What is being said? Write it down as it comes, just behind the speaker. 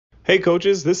Hey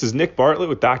coaches, this is Nick Bartlett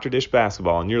with Dr. Dish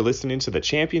Basketball, and you're listening to the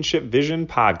Championship Vision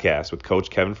podcast with Coach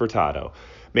Kevin Furtado.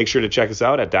 Make sure to check us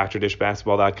out at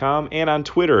drdishbasketball.com and on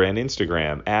Twitter and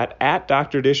Instagram at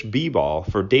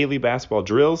 @DrDishBball for daily basketball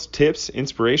drills, tips,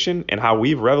 inspiration, and how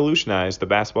we've revolutionized the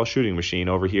basketball shooting machine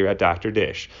over here at Dr.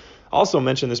 Dish. Also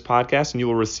mention this podcast and you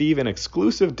will receive an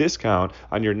exclusive discount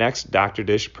on your next Dr.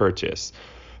 Dish purchase.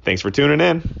 Thanks for tuning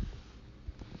in.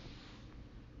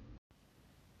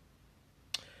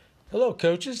 Hello,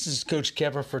 coaches. This is Coach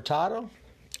Kevin Furtado.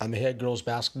 I'm the head girls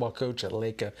basketball coach at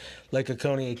Lake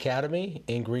Oconee Academy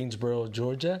in Greensboro,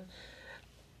 Georgia.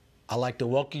 I'd like to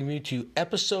welcome you to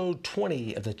episode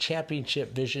 20 of the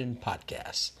Championship Vision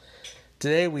podcast.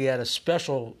 Today we had a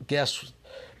special guest.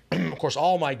 Of course,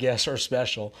 all my guests are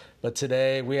special, but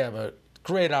today we have a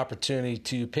great opportunity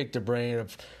to pick the brain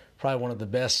of probably one of the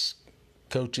best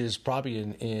coaches probably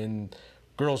in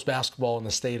girls basketball in the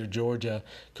state of Georgia,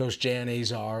 Coach Jan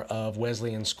Azar of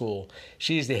Wesleyan School.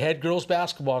 She is the head girls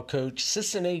basketball coach,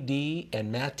 assistant AD,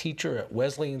 and math teacher at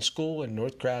Wesleyan School in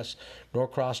Norcross,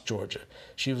 Georgia.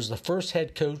 She was the first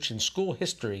head coach in school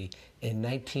history in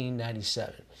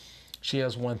 1997. She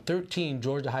has won 13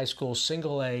 Georgia High School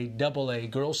single A, double A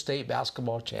girls state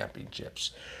basketball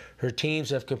championships. Her teams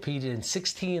have competed in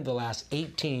 16 of the last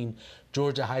 18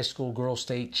 Georgia High School girls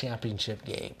state championship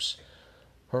games.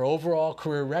 Her overall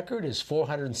career record is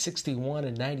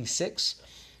 461-96.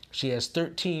 She has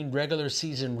 13 regular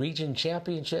season region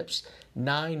championships,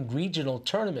 9 regional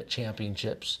tournament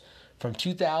championships. From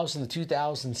 2000 to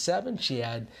 2007, she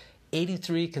had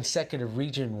 83 consecutive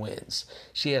region wins.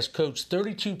 She has coached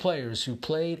 32 players who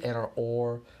played and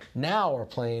are now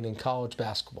playing in college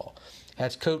basketball.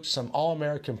 Has coached some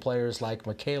All-American players like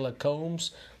Michaela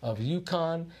Combs of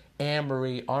UConn,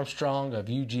 Anne-Marie Armstrong of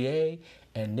UGA,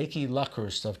 and Nikki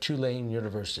Luckhurst of Tulane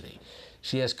University.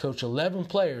 She has coached 11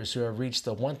 players who have reached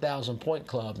the 1,000-point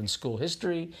club in school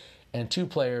history and 2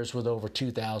 players with over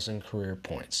 2,000 career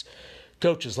points.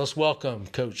 Coaches, let's welcome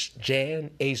Coach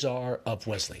Jan Azar of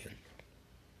Wesleyan.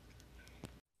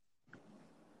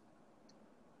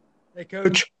 Hey,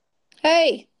 Coach.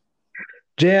 Hey.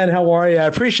 Jan, how are you? I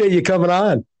appreciate you coming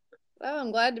on. Well,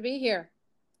 I'm glad to be here.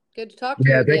 Good to talk to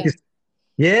you again. Thank you.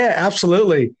 Yeah,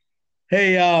 absolutely.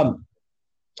 Hey, I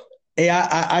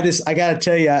got to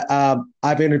tell you,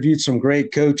 I've interviewed some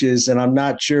great coaches, and I'm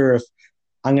not sure if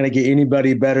I'm going to get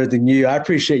anybody better than you. I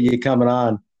appreciate you coming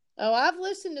on. Oh, I've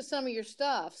listened to some of your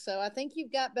stuff, so I think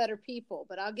you've got better people,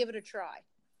 but I'll give it a try.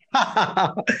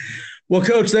 Well,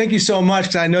 Coach, thank you so much,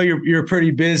 because I know you're pretty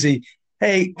busy.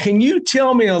 Hey, can you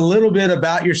tell me a little bit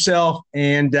about yourself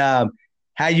and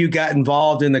how you got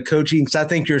involved in the coaching? Because I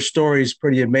think your story is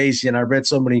pretty amazing. I've read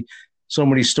so many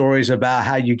stories about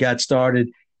how you got started.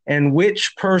 And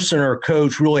which person or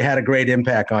coach really had a great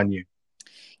impact on you?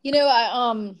 You know,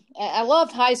 I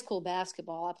loved high school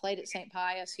basketball. I played at St.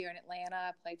 Pius here in Atlanta.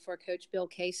 I played for Coach Bill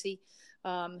Casey,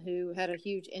 who had a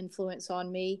huge influence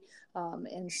on me.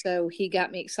 And so he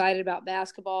got me excited about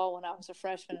basketball when I was a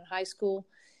freshman in high school,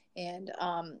 and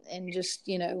just,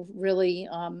 really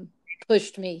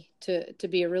pushed me to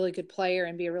be a really good player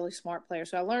and be a really smart player.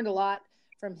 So I learned a lot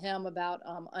from him about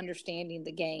understanding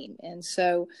the game. And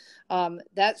so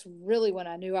that's really when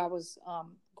I knew I was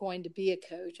going to be a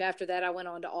coach. After that, I went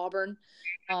on to Auburn.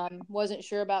 Wasn't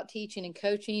sure about teaching and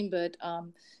coaching, but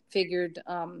figured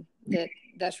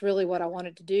that's really what I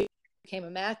wanted to do. Became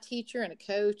a math teacher and a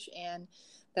coach, and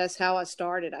that's how I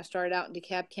started. I started out in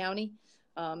DeKalb County,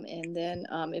 and then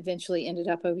eventually ended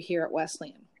up over here at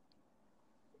Wesleyan.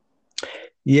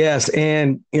 Yes.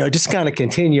 And, just kind of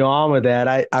continue on with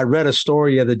that. I read a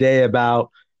story the other day about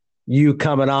you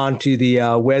coming on to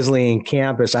the Wesleyan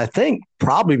campus, I think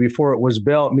probably before it was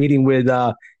built, meeting with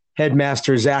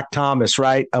headmaster Zach Thomas,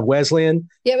 right, of Wesleyan?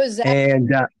 Yeah, it was Zach. And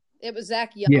it was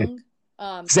Zach Young.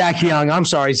 Yeah. Zach Young. I'm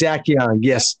sorry, Zach Young.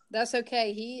 Yes. That's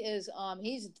okay. He is,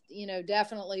 he's,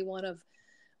 definitely one of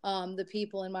the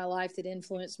people in my life that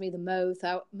influenced me the most.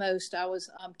 I was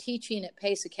teaching at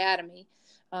Pace Academy,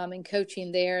 and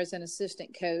coaching there as an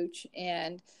assistant coach.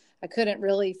 And I couldn't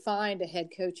really find a head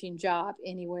coaching job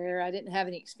anywhere. I didn't have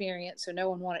any experience, so no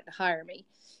one wanted to hire me.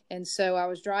 And so I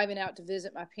was driving out to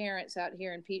visit my parents out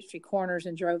here in Peachtree Corners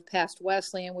and drove past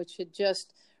Wesleyan, which had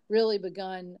just really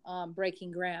begun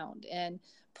breaking ground, and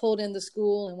pulled in the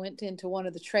school and went into one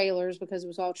of the trailers, because it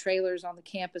was all trailers on the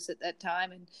campus at that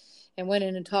time, and went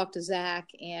in and talked to Zach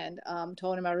and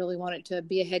told him I really wanted to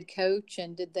be a head coach,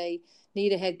 and did they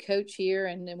need a head coach here.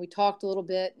 And then we talked a little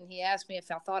bit, and he asked me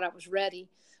if I thought I was ready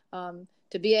to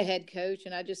be a head coach.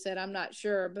 And I just said, I'm not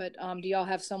sure, but do y'all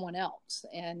have someone else?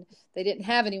 And they didn't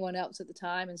have anyone else at the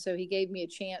time. And so he gave me a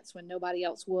chance when nobody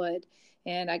else would.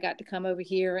 and I got to come over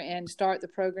here and start the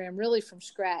program really from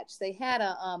scratch. They had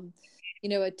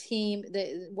a team.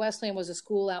 Wesleyan was a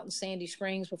school out in Sandy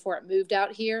Springs before it moved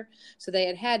out here. So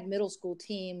they had middle school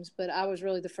teams, but I was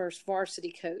really the first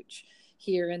varsity coach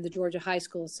here in the Georgia High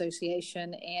School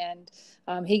Association. And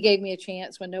he gave me a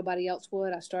chance when nobody else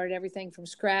would. I started everything from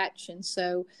scratch. And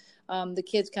so the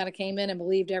kids kind of came in and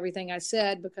believed everything I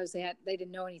said because they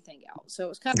didn't know anything else. So it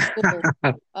was kind of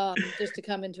cool just to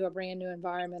come into a brand new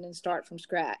environment and start from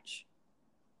scratch.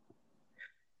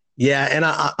 Yeah, and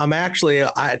I'm actually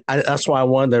that's why I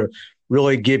wanted to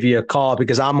really give you a call,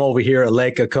 because I'm over here at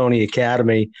Lake Oconee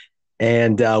Academy,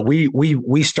 and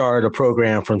we started a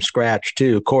program from scratch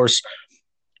too. Of course,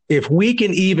 if we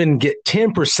can even get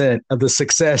 10% of the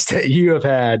success that you have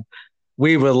had,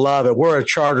 we would love it. We're a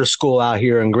charter school out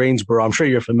here in Greensboro. I'm sure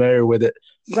you're familiar with it.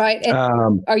 Right.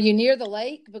 And are you near the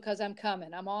lake? Because I'm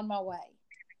coming. I'm on my way.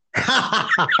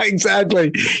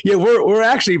 Exactly. Yeah, we're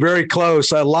actually very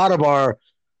close. A lot of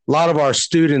our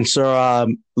students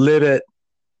live at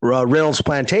Reynolds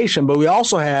Plantation, but we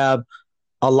also have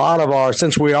a lot of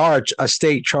since we are a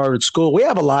state chartered school, we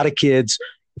have a lot of kids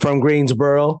from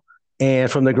Greensboro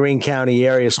and from the Greene County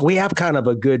area. So we have kind of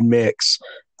a good mix.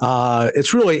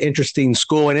 It's really interesting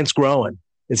school, and it's growing.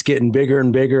 It's getting bigger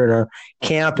and bigger, and our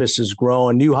campus is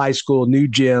growing, new high school, new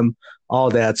gym, all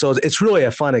that. So it's really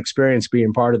a fun experience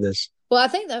being part of this. Well, I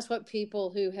think that's what people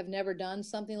who have never done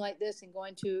something like this and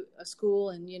going to a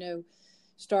school and,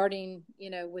 starting,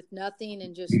 with nothing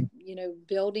and just,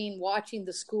 building, watching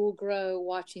the school grow,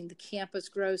 watching the campus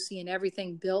grow, seeing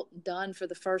everything built and done for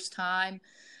the first time.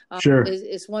 Sure.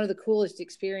 It's one of the coolest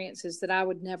experiences that I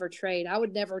would never trade. I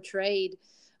would never trade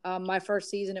my first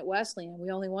season at Wesleyan. We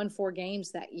only won 4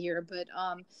 games that year, but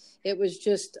it was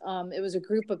just it was a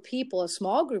group of people, a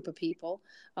small group of people,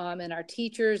 and our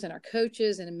teachers and our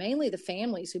coaches and mainly the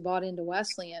families who bought into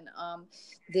Wesleyan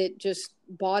that just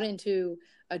bought into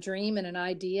a dream and an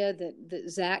idea that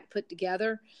Zach put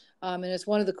together. And it's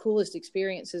one of the coolest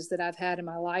experiences that I've had in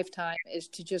my lifetime, is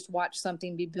to just watch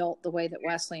something be built the way that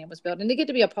Wesleyan was built and to get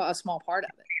to be a small part of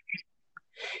it.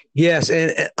 Yes.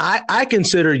 And I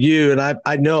consider you, and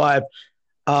I know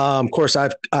of course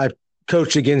I've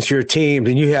coached against your team,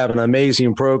 and you have an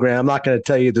amazing program. I'm not going to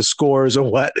tell you the scores or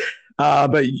what,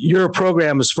 but your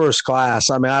program is first class.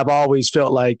 I mean, I've always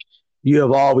felt like you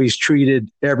have always treated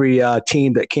every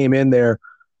team that came in there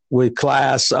with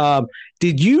class.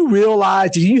 Did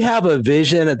you have a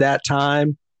vision at that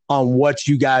time on what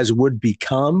you guys would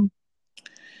become?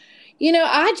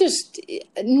 I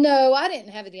didn't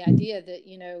have the idea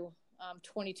that,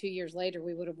 22 years later,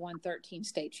 we would have won 13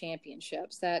 state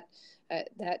championships. That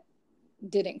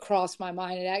didn't cross my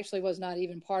mind. It actually was not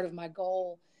even part of my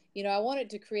goal. I wanted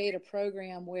to create a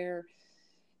program where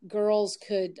girls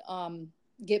could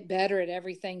get better at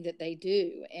everything that they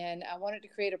do. And I wanted to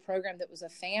create a program that was a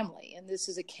family. And this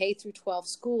is a K through 12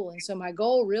 school. And so my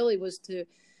goal really was to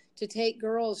take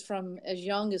girls from as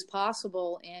young as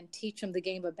possible and teach them the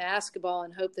game of basketball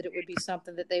and hope that it would be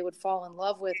something that they would fall in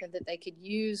love with and that they could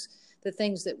use the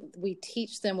things that we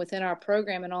teach them within our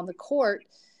program and on the court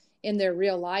in their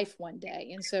real life one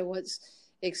day. And so what's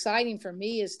exciting for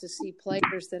me is to see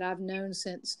players that I've known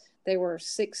since they were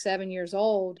 6, 7 years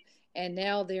old, and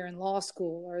now they're in law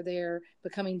school or they're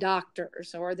becoming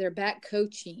doctors or they're back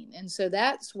coaching. And so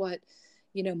that's what,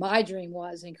 my dream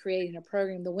was in creating a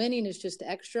program. The winning is just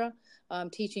extra,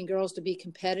 teaching girls to be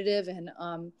competitive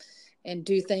and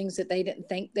do things that they didn't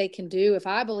think they can do. If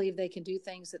I believe they can do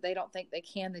things that they don't think they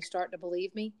can, they start to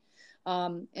believe me.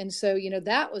 And so,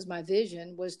 that was my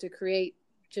vision, was to create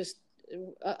just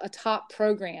a top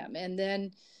program. And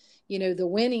then, the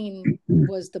winning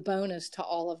was the bonus to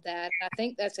all of that. And I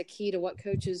think that's a key to what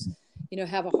coaches,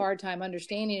 have a hard time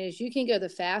understanding, is you can go the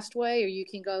fast way or you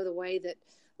can go the way that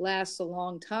lasts a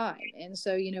long time. And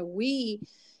so, we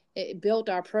built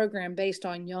our program based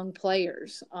on young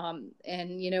players. And,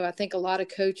 I think a lot of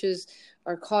coaches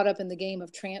are caught up in the game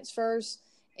of transfers.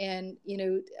 And,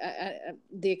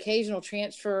 the occasional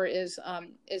transfer is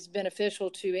beneficial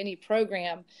to any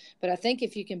program. But I think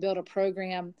if you can build a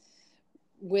program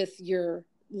with your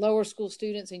lower school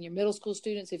students and your middle school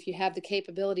students, if you have the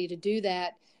capability to do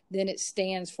that, then it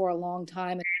stands for a long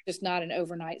time. And it's just not an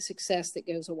overnight success that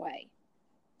goes away.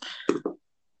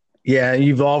 Yeah,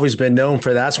 you've always been known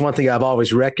for that. That's one thing I've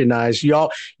always recognized. You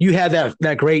have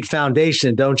that great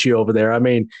foundation, don't you, over there? I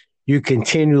mean, you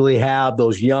continually have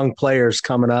those young players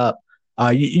coming up.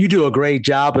 You do a great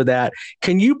job of that.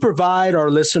 Can you provide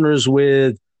our listeners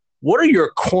with, what are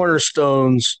your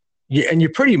cornerstones? And you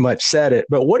pretty much said it,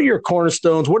 but what are your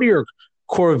cornerstones? What are your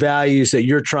core values that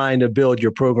you're trying to build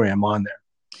your program on there?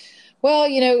 Well,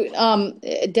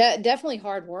 definitely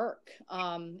hard work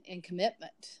and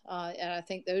commitment. And I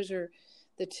think those are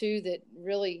the two that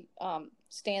really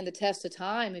stand the test of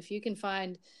time. If you can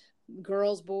find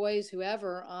girls, boys,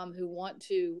 whoever, who want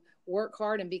to work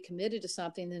hard and be committed to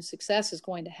something, then success is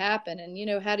going to happen.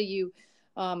 And, how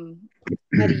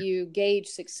do you gauge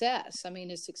success? I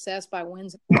mean, is success by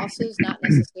wins and losses? Not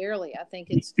necessarily. I think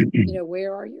it's,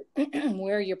 where are your,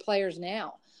 where are your players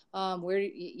now? Where,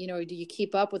 do you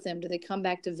keep up with them? Do they come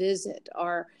back to visit?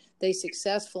 Are they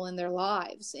successful in their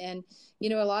lives? And,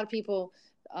 a lot of people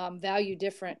value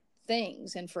different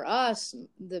things. And for us,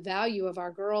 the value of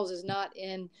our girls is not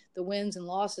in the wins and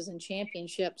losses and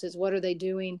championships. Is what are they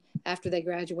doing after they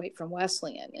graduate from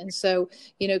Wesleyan? And so,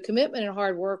 commitment and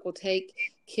hard work will take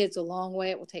kids a long way.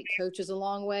 It will take coaches a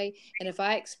long way. And if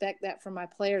I expect that from my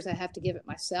players, I have to give it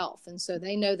myself. And so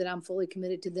they know that I'm fully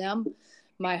committed to them.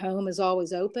 My home is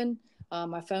always open.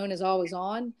 My phone is always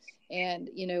on. And,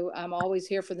 I'm always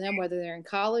here for them, whether they're in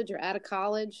college or out of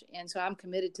college. And so I'm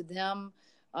committed to them.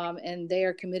 And they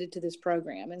are committed to this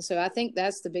program. And so I think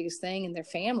that's the biggest thing in their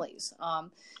families.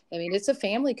 It's a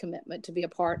family commitment to be a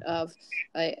part of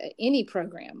any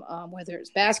program, whether it's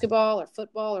basketball or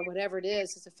football or whatever it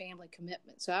is, it's a family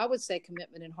commitment. So I would say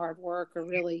commitment and hard work are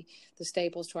really the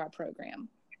staples to our program.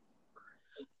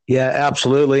 Yeah,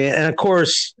 absolutely. And of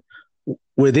course,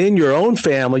 within your own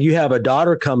family, you have a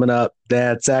daughter coming up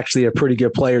that's actually a pretty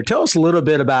good player. Tell us a little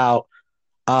bit about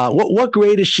what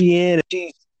grade is she in?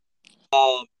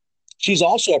 She's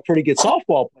also a pretty good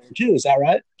softball player too. Is that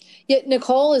right? Yeah,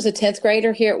 Nicole is a 10th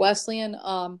grader here at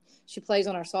Wesleyan. She plays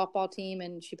on our softball team,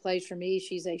 and she plays for me.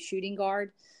 She's a shooting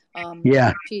guard.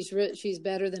 She's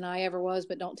better than I ever was,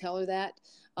 but don't tell her that.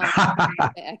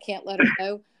 I can't let her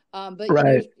know. But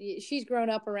right. She's grown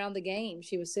up around the game.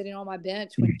 She was sitting on my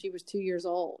bench when she was 2 years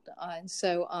old, and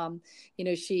so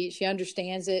she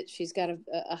understands it. She's got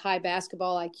a high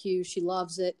basketball IQ. She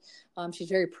loves it. She's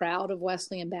very proud of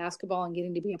Wesleyan basketball and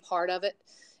getting to be a part of it,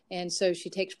 and so she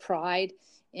takes pride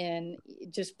in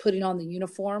just putting on the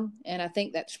uniform. And I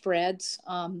think that spreads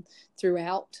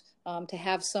throughout. To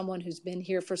have someone who's been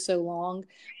here for so long,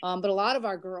 but a lot of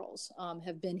our girls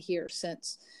have been here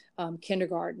since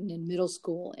kindergarten and middle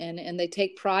school, and they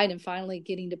take pride in finally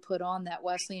getting to put on that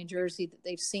Wesleyan jersey that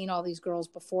they've seen all these girls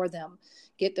before them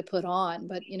get to put on.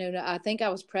 But I think I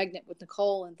was pregnant with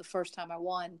Nicole and the first time I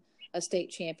won a state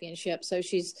championship, so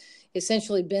she's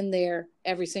essentially been there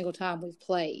every single time we've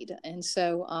played. And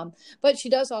so but she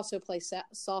does also play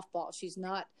softball. She's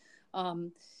not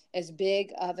as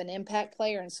big of an impact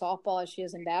player in softball as she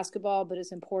is in basketball, but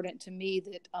it's important to me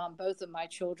that both of my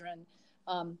children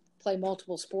play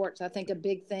multiple sports. I think a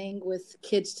big thing with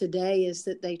kids today is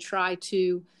that they try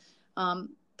to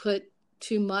put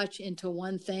too much into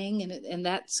one thing, and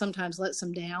that sometimes lets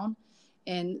them down.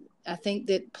 And I think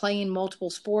that playing multiple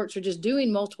sports or just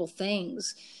doing multiple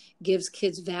things gives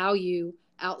kids value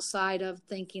outside of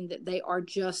thinking that they are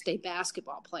just a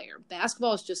basketball player.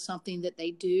 Basketball is just something that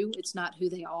they do. It's not who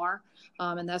they are.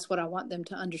 And that's what I want them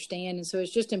to understand. And so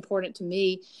it's just important to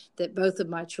me that both of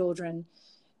my children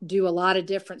do a lot of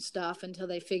different stuff until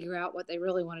they figure out what they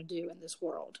really want to do in this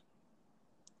world.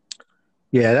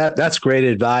 Yeah, that's great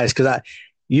advice, because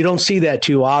you don't see that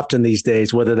too often these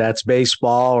days, whether that's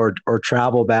baseball or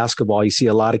travel basketball. You see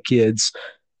a lot of kids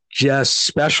just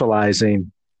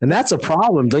specializing. And that's a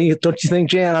problem, don't you think,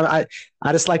 Jan? I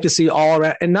just like to see all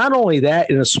around. And not only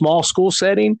that, in a small school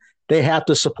setting, they have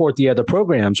to support the other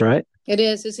programs, right? It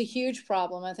is. It's a huge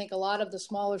problem. I think a lot of the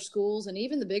smaller schools and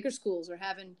even the bigger schools are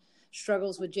having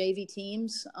struggles with JV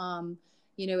teams.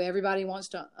 Everybody wants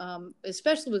to,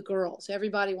 especially with girls,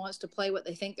 everybody wants to play what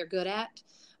they think they're good at.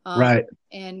 Right.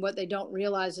 And what they don't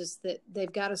realize is that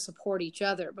they've got to support each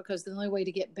other, because the only way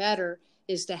to get better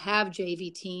is to have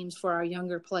JV teams for our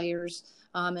younger players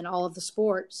in all of the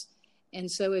sports.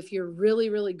 And so if you're really,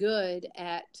 really good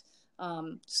at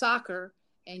soccer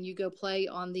and you go play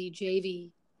on the JV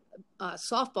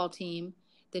softball team,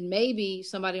 then maybe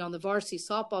somebody on the varsity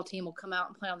softball team will come out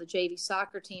and play on the JV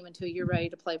soccer team until you're ready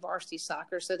to play varsity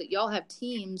soccer, so that y'all have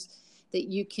teams that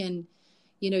you can,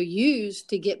 use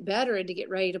to get better and to get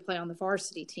ready to play on the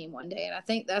varsity team one day. And I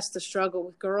think that's the struggle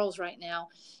with girls right now,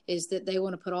 is that they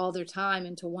want to put all their time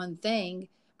into one thing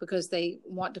because they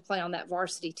want to play on that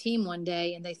varsity team one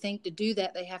day. And they think to do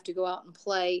that, they have to go out and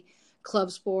play club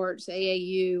sports,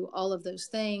 AAU, all of those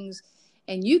things.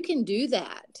 And you can do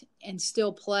that and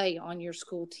still play on your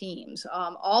school teams.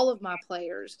 All of my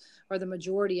players, or the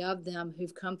majority of them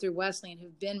who've come through Wesleyan,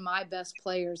 who've been my best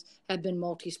players, have been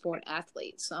multi-sport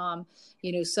athletes.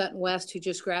 Sutton West, who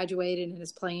just graduated and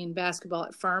is playing basketball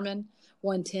at Furman,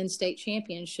 won 10 state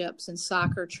championships in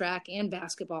soccer, track, and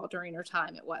basketball during her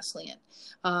time at Wesleyan.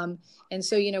 And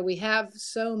so, we have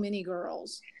so many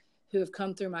girls who have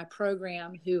come through my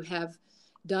program who have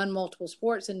done multiple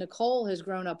sports, and Nicole has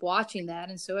grown up watching that,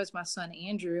 and so has my son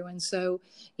Andrew. And so,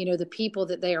 the people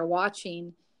that they are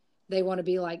watching, they want to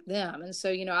be like them. And so,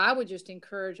 I would just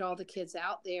encourage all the kids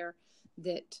out there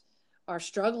that are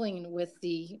struggling with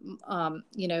the,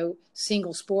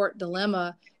 single sport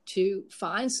dilemma to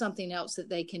find something else that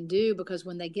they can do, because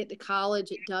when they get to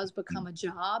college, it does become a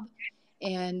job,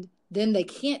 and then they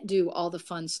can't do all the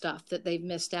fun stuff that they've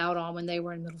missed out on when they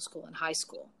were in middle school and high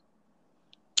school.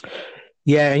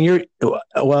 Yeah, and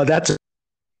that's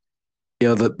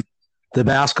the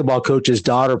basketball coach's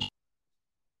daughter. You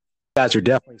guys are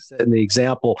definitely setting the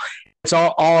example. It's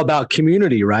all about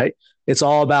community, right? It's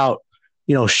all about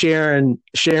sharing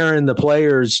the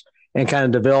players and kind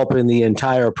of developing the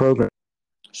entire program.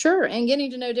 Sure, and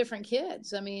getting to know different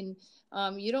kids. I mean,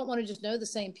 you don't want to just know the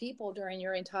same people during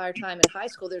your entire time in high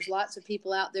school. There's lots of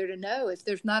people out there to know. If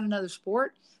there's not another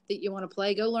sport that you want to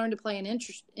play, go learn to play an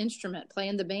instrument, play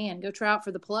in the band, go try out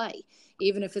for the play,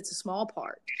 even if it's a small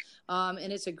part.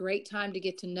 And it's a great time to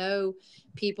get to know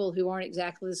people who aren't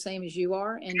exactly the same as you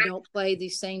are and don't play the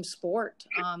same sport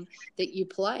that you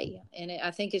play. And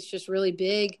I think it's just really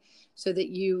big so that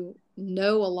you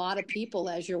know a lot of people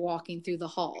as you're walking through the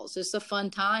halls. It's a fun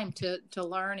time to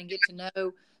learn and get to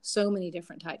know so many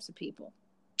different types of people.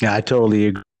 Yeah, I totally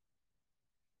agree.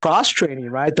 Cross-training,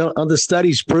 right? The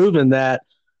study's proven that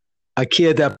a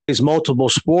kid that plays multiple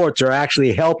sports are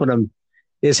actually helping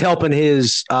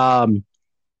his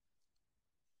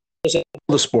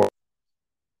the sport.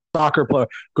 Soccer player,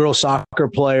 girl soccer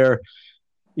player,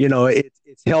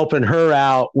 it's helping her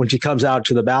out when she comes out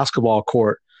to the basketball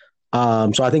court.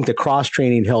 So I think the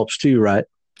cross-training helps too, right?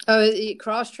 Oh,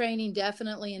 cross-training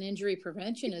definitely, and injury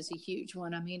prevention is a huge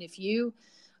one. I mean, if you,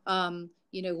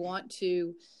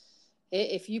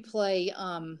 if you play,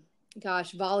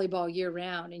 volleyball year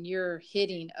round and you're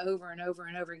hitting over and over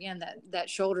and over again, that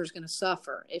shoulder is going to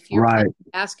suffer. If you're playing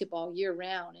basketball year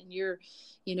round and you're,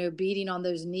 beating on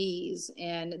those knees,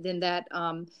 and then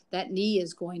that knee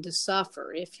is going to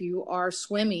suffer. If you are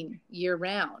swimming year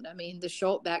round, I mean,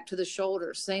 back to the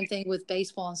shoulder. Same thing with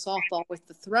baseball and softball with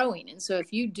the throwing. And so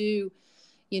if you do,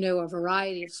 a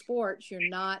variety of sports, you're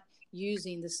not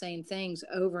using the same things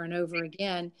over and over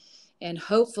again. And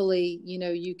hopefully,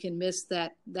 you can miss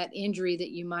that injury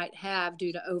that you might have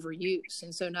due to overuse.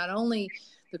 And so not only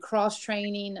the cross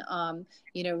training,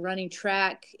 running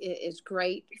track is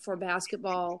great for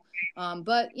basketball,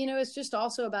 but, it's just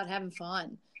also about having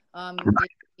fun.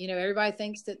 Everybody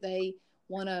thinks that they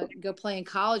want to go play in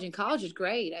college, and college is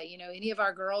great. Any of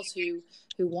our girls who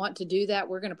want to do that,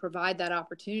 we're going to provide that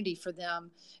opportunity for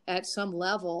them at some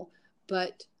level.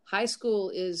 But high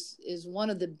school is one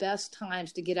of the best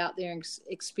times to get out there and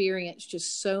experience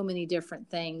just so many different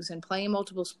things, and playing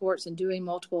multiple sports and doing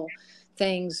multiple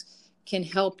things can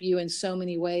help you in so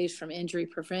many ways, from injury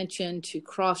prevention to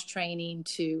cross training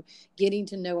to getting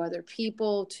to know other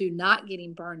people to not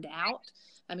getting burned out.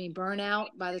 I mean, burnout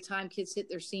by the time kids hit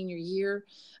their senior year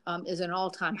is an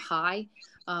all-time high.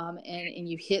 And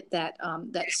you hit that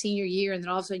senior year, and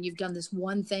then all of a sudden you've done this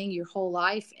one thing your whole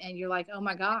life, and you're like, oh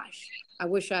my gosh, I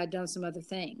wish I had done some other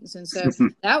things. And so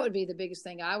that would be the biggest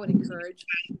thing I would encourage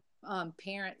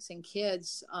parents and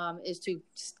kids is to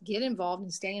get involved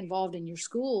and stay involved in your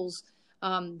schools.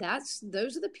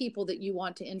 Those are the people that you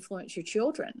want to influence your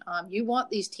children. You want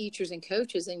these teachers and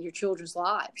coaches in your children's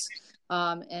lives.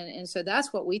 And so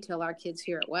that's what we tell our kids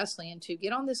here at Wesleyan, to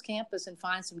get on this campus and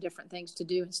find some different things to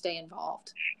do and stay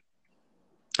involved.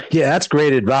 Yeah, that's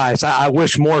great advice. I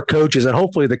wish more coaches, and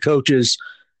hopefully the coaches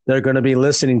that are going to be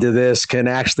listening to this can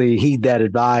actually heed that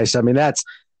advice. I mean, that's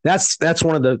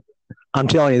one of the, I'm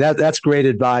telling you, that's great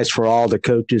advice for all the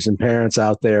coaches and parents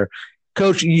out there.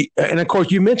 Coach, and of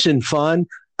course you mentioned fun.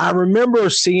 I remember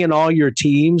seeing all your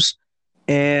teams,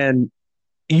 and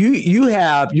you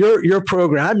have your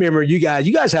program. I remember you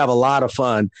guys have a lot of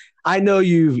fun. I know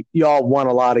y'all won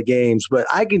a lot of games, but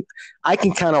I can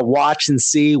kind of watch and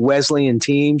see Wesleyan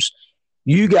teams.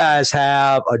 You guys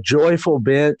have a joyful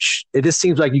bench. It just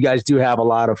seems like you guys do have a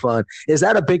lot of fun. Is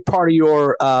that a big part of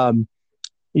your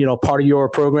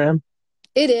program?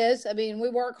 It is. I mean, we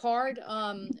work hard,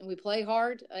 and we play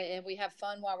hard, and we have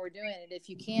fun while we're doing it. If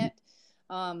you can't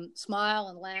smile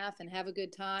and laugh and have a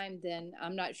good time, then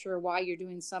I'm not sure why you're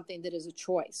doing something that is a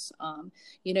choice.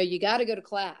 You got to go to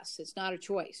class. It's not a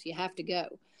choice. You have to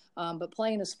go. But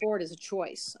playing a sport is a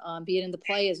choice. Being in the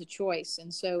play is a choice.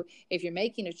 And so if you're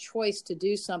making a choice to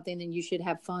do something, then you should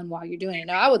have fun while you're doing it.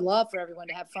 Now, I would love for everyone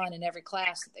to have fun in every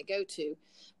class that they go to.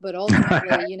 But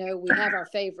ultimately, we have our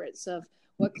favorites of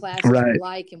what classes we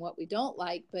like and what we don't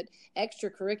like. But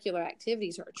extracurricular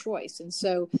activities are a choice. And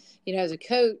so, as a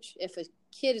coach, if a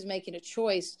kid is making a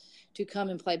choice to come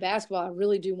and play basketball, I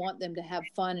really do want them to have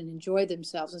fun and enjoy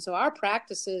themselves. And so our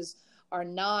practices are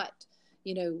not,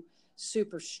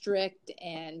 super strict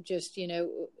and just, they're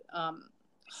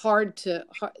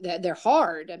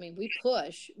hard. I mean, we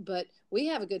push, but we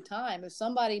have a good time. If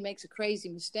somebody makes a crazy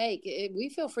mistake, we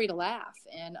feel free to laugh.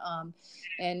 And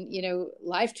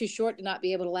life's too short to not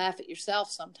be able to laugh at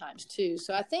yourself sometimes too.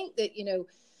 So I think that,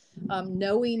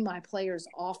 knowing my players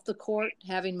off the court,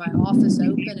 having my office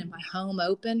open and my home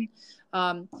open,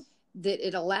 that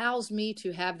it allows me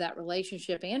to have that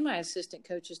relationship, and my assistant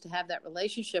coaches to have that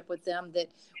relationship with them, that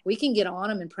we can get on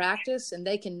them in practice and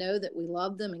they can know that we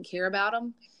love them and care about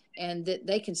them, and that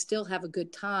they can still have a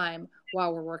good time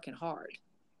while we're working hard.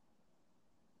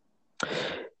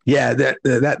 Yeah,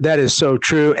 that is so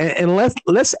true. And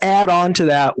let's add on to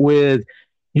that with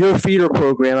your feeder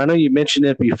program. I know you mentioned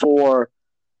it before.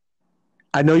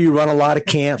 I know you run a lot of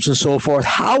camps and so forth.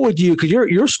 How would you, because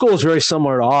your school is very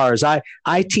similar to ours. I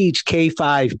teach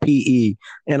K-5 PE,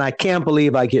 and I can't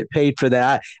believe I get paid for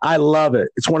that. I love it.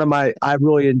 It's I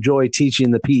really enjoy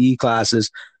teaching the PE classes.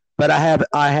 But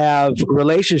I have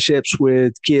relationships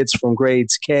with kids from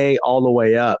grades K all the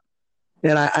way up.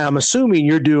 And I'm assuming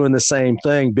you're doing the same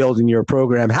thing, building your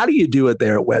program. How do you do it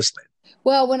there at Wesleyan?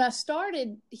 Well, when I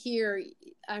started here,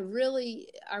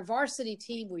 our varsity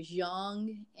team was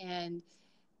young, and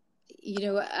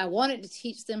I wanted to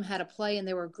teach them how to play, and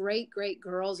they were great, great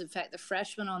girls. In fact, the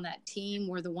freshmen on that team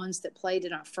were the ones that played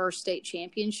in our first state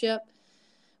championship.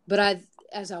 But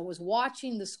as I was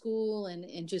watching the school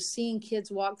and just seeing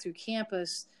kids walk through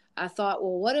campus, I thought,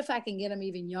 well, what if I can get them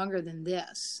even younger than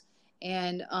this?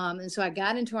 And so I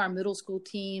got into our middle school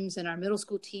teams, and our middle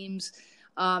school teams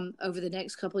over the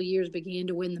next couple of years began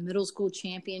to win the middle school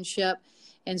championship.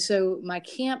 And so my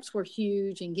camps were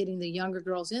huge and getting the younger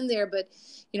girls in there. But,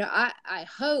 I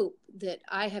hope that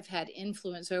I have had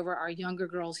influence over our younger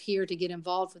girls here to get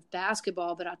involved with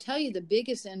basketball. But I'll tell you, the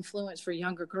biggest influence for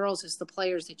younger girls is the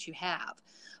players that you have.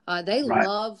 They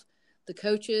love the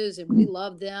coaches, and we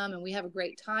love them, and we have a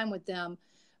great time with them.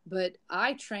 But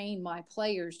I train my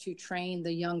players to train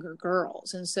the younger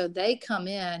girls. And so they come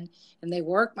in and they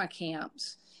work my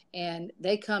camps. And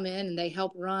they come in and they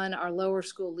help run our lower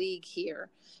school league here,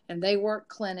 and they work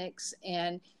clinics.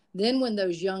 And then when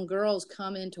those young girls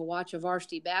come in to watch a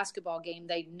varsity basketball game,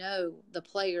 they know the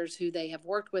players who they have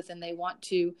worked with, and they want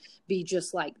to be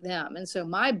just like them. And so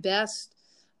my best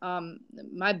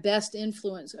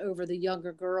influence over the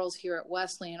younger girls here at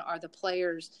Wesleyan are the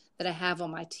players that I have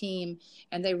on my team,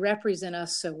 and they represent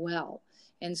us so well.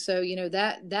 And so,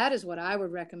 that is what I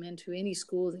would recommend to any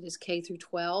school that is K through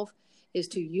 12, is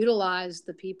to utilize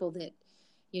the people that,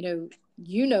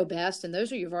 best, and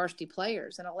those are your varsity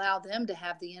players, and allow them to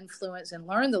have the influence and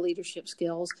learn the leadership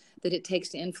skills that it takes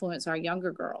to influence our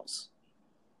younger girls.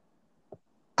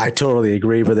 I totally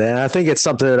agree with that. And I think it's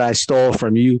something that I stole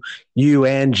from you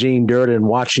and Gene Durden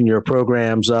watching your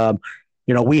programs.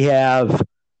 We have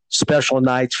special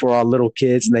nights for our little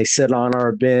kids, and they sit on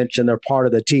our bench and they're part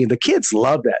of the team. The kids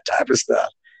love that type of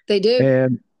stuff. They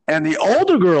do. And the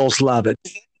older girls love it.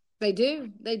 They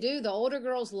do. The older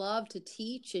girls love to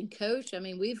teach and coach. I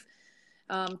mean, we've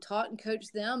taught and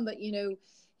coached them, but,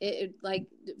 like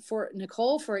for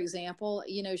Nicole, for example,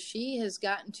 she has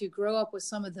gotten to grow up with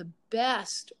some of the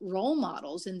best role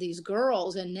models in these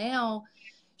girls. And now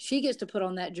she gets to put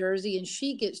on that jersey and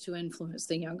she gets to influence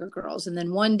the younger girls. And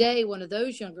then one day, one of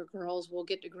those younger girls will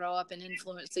get to grow up and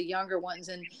influence the younger ones.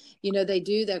 And,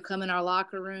 they'll come in our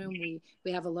locker room.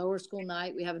 We have a lower school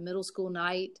night. We have a middle school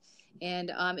night.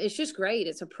 And it's just great.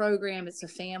 It's a program. It's a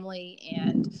family.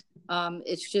 And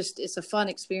it's a fun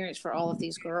experience for all of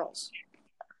these girls.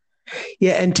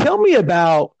 Yeah. And tell me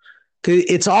about, cause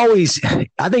it's always,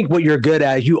 I think what you're good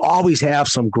at, you always have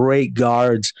some great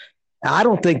guards. I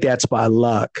don't think that's by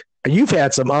luck. You've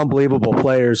had some unbelievable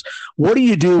players. What do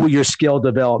you do with your skill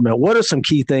development? What are some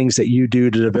key things that you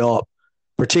do to develop,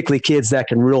 particularly kids that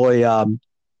can really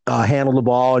handle the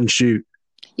ball and shoot?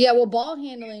 Yeah, well, ball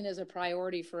handling is a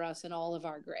priority for us in all of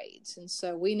our grades. And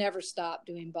so we never stop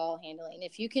doing ball handling.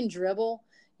 If you can dribble,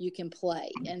 you can play.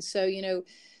 And so,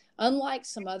 unlike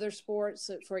some other sports,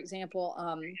 for example,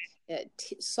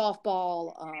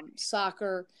 softball,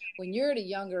 soccer, when you're at a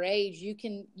younger age, you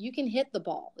can hit the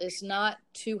ball. It's not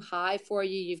too high for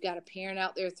you. You've got a parent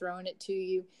out there throwing it to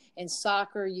you. In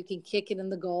soccer, you can kick it in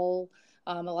the goal.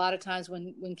 A lot of times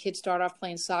when kids start off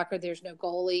playing soccer, there's no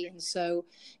goalie. And so,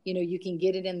 you can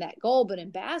get it in that goal. But in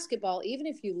basketball, even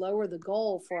if you lower the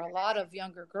goal, for a lot of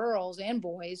younger girls and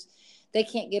boys, they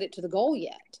can't get it to the goal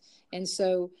yet. And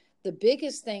so the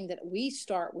biggest thing that we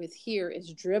start with here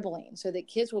is dribbling, so that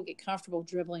kids will get comfortable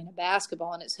dribbling a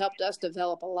basketball. And it's helped us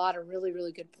develop a lot of really,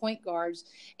 really good point guards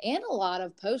and a lot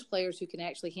of post players who can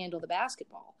actually handle the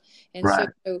basketball. And Right.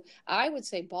 so I would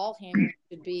say ball handling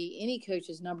should be any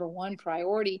coach's number one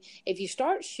priority. If you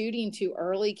start shooting too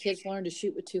early, kids learn to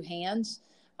shoot with two hands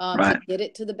Right. to get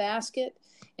it to the basket.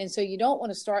 And so you don't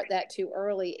want to start that too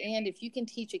early. And if you can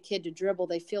teach a kid to dribble,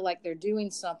 they feel like they're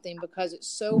doing something, because it's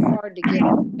so hard to get.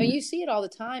 You see it all the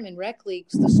time in rec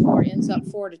leagues. The score ends up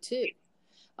 4-2.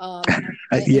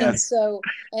 Yes.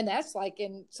 And that's like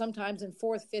sometimes in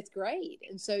 4th, 5th grade.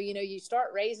 And so, you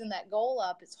start raising that goal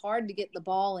up, it's hard to get the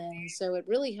ball in. And so it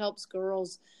really helps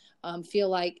girls feel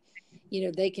like,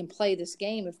 they can play this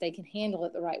game if they can handle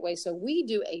it the right way. So we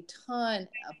do a ton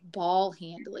of ball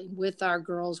handling with our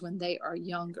girls when they are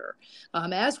younger.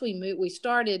 As we move, I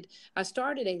started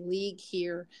a league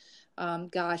here,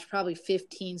 probably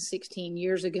 15, 16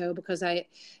 years ago, because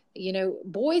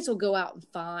boys will go out and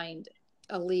find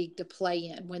a league to play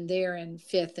in when they're in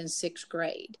 5th and 6th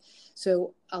grade.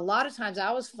 So a lot of times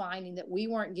I was finding that we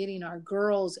weren't getting our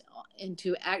girls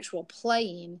into actual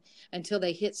playing until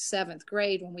they hit 7th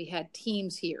grade, when we had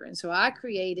teams here. And so I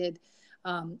created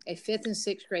a 5th and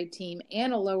 6th grade team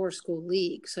and a lower school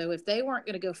league. So if they weren't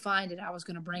going to go find it, I was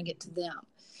going to bring it to them.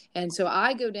 And so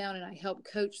I go down and I help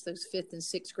coach those 5th and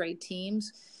 6th grade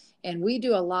teams. And we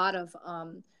do a lot of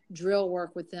drill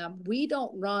work with them. We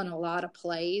don't run a lot of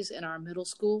plays in our middle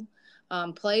school.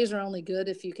 Plays are only good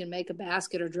if you can make a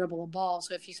basket or dribble a ball.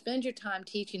 So if you spend your time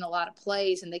teaching a lot of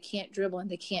plays and they can't dribble and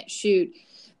they can't shoot,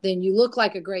 then you look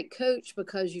like a great coach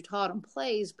because you taught them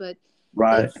plays, but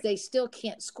Right. they still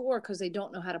can't score because they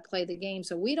don't know how to play the game.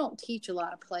 So we don't teach a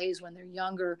lot of plays when they're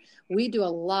younger. We do a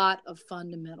lot of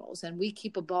fundamentals, and we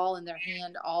keep a ball in their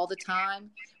hand all the time.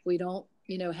 We don't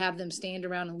have them stand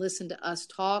around and listen to us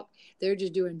talk. They're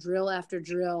just doing drill after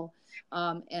drill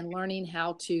and learning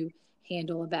how to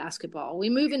handle a basketball. We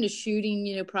move into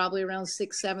shooting, probably around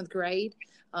 6th, 7th grade,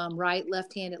 right,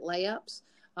 left-handed layups.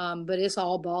 But it's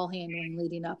all ball handling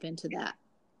leading up into that.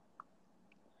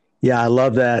 Yeah, I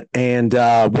love that. And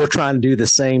we're trying to do the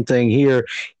same thing here.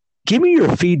 Give me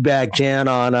your feedback, Jan,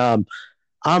 on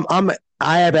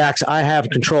I have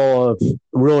control of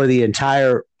really the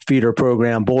entire feeder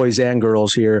program, boys and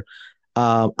girls here.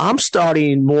 I'm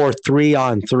starting more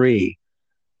 3-on-3.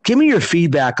 Give me your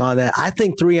feedback on that. I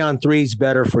think 3-on-3 is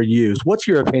better for youth. What's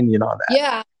your opinion on that?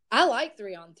 Yeah, I like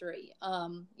 3-on-3.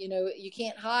 You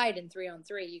can't hide in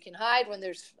 3-on-3. You can hide when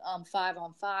there's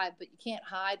 5-on-5, but you can't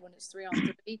hide when it's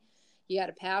 3-on-3. You got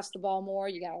to pass the ball more.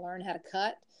 You got to learn how to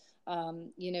cut.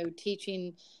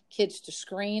 Teaching kids to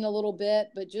screen a little bit,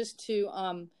 but just to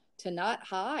not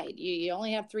hide. You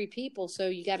only have 3 people, so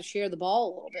you got to share the ball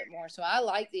a little bit more. So I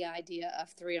like the idea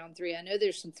of 3-on-3. I know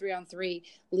there's some 3-on-3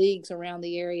 leagues around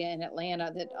the area in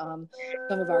Atlanta that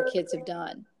some of our kids have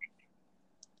done.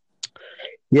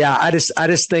 Yeah, I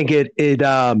just think it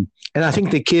and I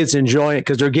think the kids enjoy it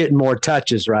because they're getting more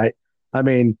touches, right? I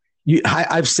mean,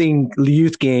 I've seen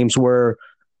youth games where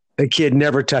a kid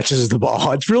never touches the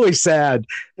ball. It's really sad.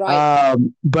 Right.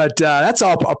 But that's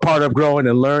all a part of growing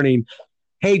and learning.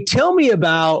 Hey, tell me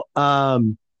about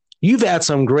you've had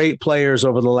some great players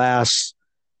over the last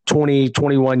 20,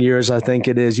 21 years, I think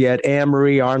it is. You had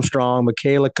Anne-Marie Armstrong,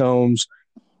 Michaela Combs,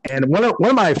 and one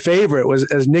of my favorite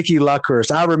was Nikki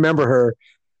Luckhurst. I remember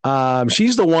her.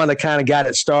 She's the one that kind of got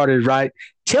it started, right?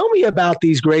 Tell me about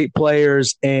these great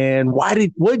players and what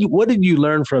did you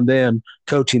learn from them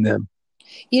coaching them?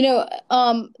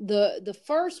 The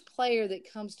first player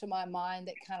that comes to my mind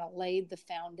that kind of laid the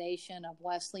foundation of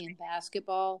Wesleyan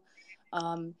basketball,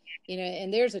 and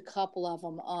there's a couple of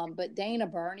them, but Dana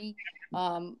Burney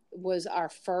was our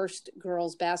first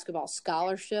girls basketball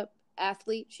scholarship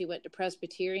athlete. She went to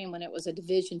Presbyterian when it was a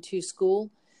Division II school.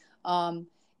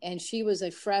 And she was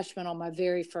a freshman on my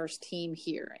very first team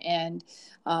here. And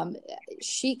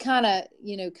she kind of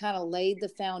laid the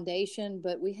foundation.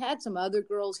 But we had some other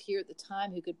girls here at the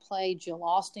time who could play. Jill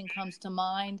Austin comes to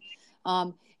mind.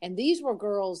 And these were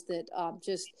girls that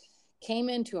just came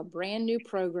into a brand new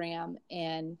program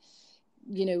and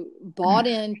bought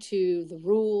into the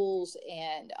rules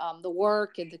and the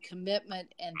work and the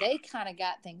commitment, and they kind of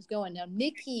got things going. Now,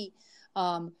 Nikki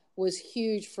was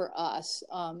huge for us.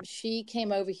 She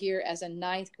came over here as a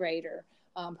ninth grader.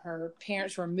 Her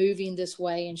parents were moving this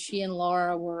way, and she and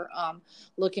Laura were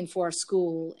looking for a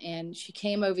school. And she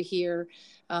came over here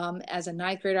as a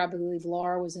ninth grader. I believe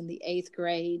Laura was in the eighth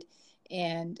grade.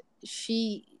 And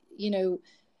she,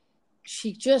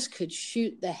 she just could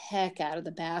shoot the heck out of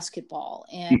the basketball.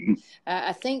 And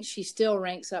I think she still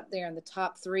ranks up there in the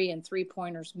top 3 in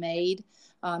three-pointers made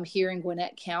here in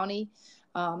Gwinnett County.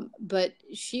 But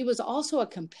she was also a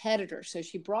competitor. So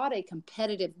she brought a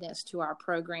competitiveness to our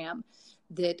program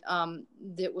that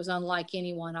was unlike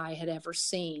anyone I had ever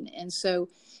seen. And so,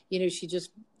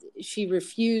 she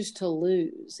refused to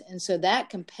lose. And so that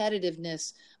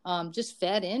competitiveness just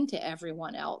fed into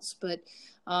everyone else. But,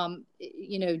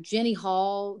 Jenny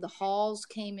Hall, the Halls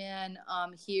came in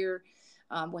here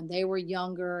when they were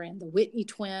younger, and the Whitney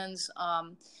twins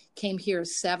came here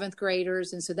as seventh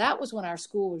graders. And so that was when our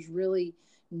school was really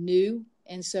new.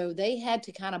 And so they had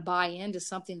to kind of buy into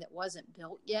something that wasn't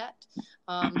built yet.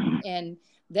 And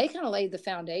they kind of laid the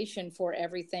foundation for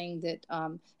everything that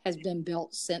has been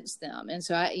built since then. And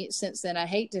so since then, I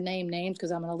hate to name names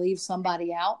because I'm going to leave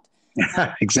somebody out.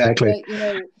 Exactly.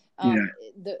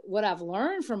 But, what I've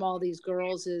learned from all these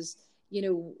girls is,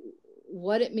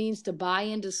 what it means to buy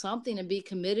into something and be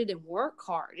committed and work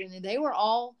hard. And they were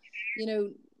all,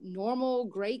 normal,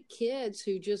 great kids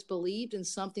who just believed in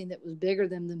something that was bigger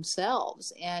than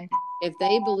themselves. And if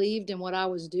they believed in what I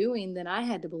was doing, then I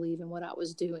had to believe in what I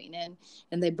was doing.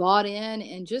 And they bought in,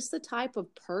 and just the type of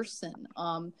person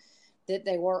that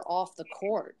they were off the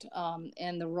court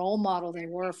and the role model they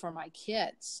were for my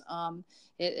kids.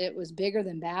 It was bigger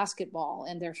than basketball,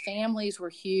 and their families were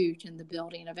huge in the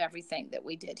building of everything that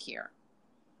we did here.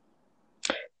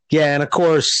 Yeah. And of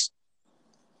course,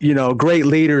 great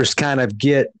leaders kind of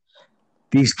get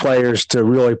these players to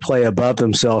really play above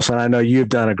themselves. And I know you've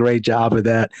done a great job of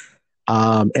that.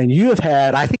 And you have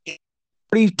had, I think,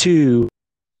 32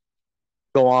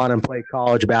 go on and play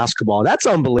college basketball. That's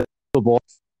unbelievable.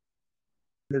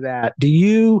 That do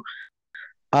you?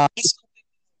 That's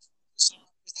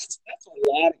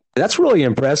a lot. That's really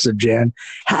impressive, Jen.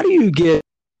 How do you get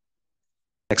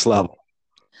next level?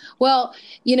 Well,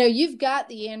 you've got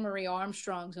the Anne-Marie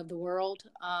Armstrongs of the world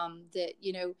that,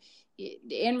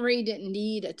 Anne-Marie didn't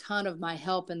need a ton of my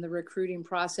help in the recruiting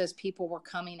process. People were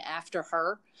coming after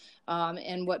her.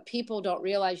 And what people don't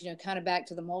realize, kind of back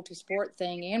to the multi-sport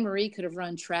thing, Anne-Marie could have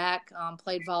run track,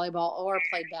 played volleyball, or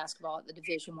played basketball at the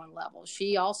Division I level.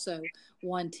 She also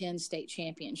won 10 state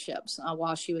championships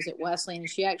while she was at Wesleyan. And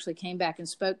she actually came back and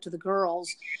spoke to the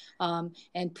girls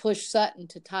and pushed Sutton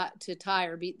to tie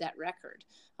or beat that record.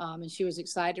 And she was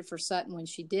excited for Sutton when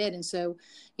she did. And so,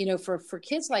 for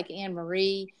kids like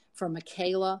Anne-Marie, for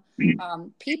Michaela,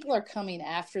 people are coming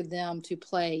after them to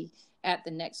play at the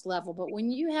next level. But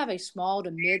when you have a small to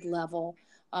mid-level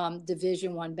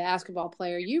Division I basketball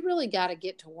player, you really got to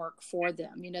get to work for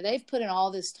them. They've put in all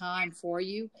this time for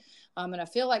you. And I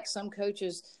feel like some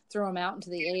coaches throw them out into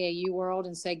the AAU world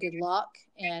and say, good luck.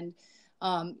 And,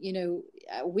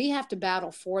 we have to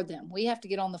battle for them. We have to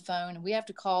get on the phone, and we have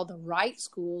to call the right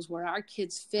schools where our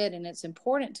kids fit. And it's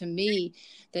important to me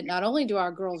that not only do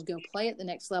our girls go play at the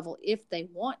next level if they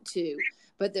want to,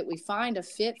 but that we find a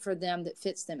fit for them that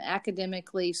fits them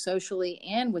academically, socially,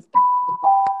 and with,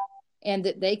 and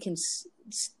that they can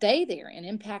stay there and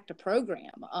impact a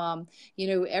program.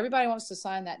 Everybody wants to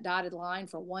sign that dotted line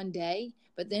for one day,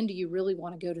 but then do you really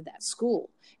want to go to that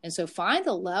school? And so find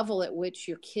the level at which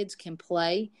your kids can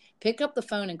play, pick up the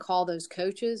phone and call those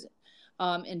coaches,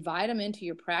 invite them into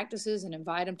your practices and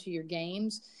invite them to your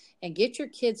games, and get your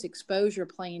kids exposure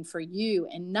playing for you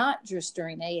and not just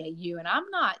during AAU. And I'm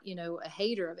not, a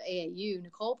hater of AAU.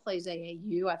 Nicole plays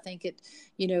AAU. I think it,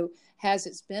 has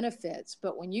its benefits.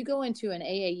 But when you go into an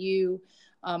AAU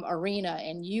arena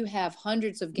and you have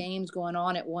hundreds of games going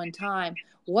on at one time,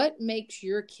 what makes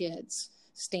your kids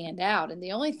stand out? And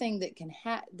the only thing that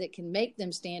can make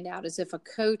them stand out is if a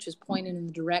coach is pointing in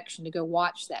the direction to go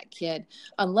watch that kid,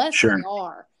 unless Sure. they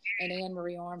are an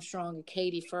Anne-Marie Armstrong, a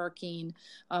Katie Firking,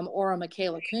 or a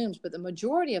Michaela Coombs. But the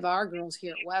majority of our girls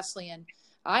here at Wesleyan,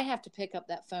 I have to pick up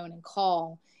that phone and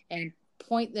call and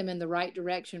point them in the right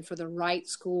direction for the right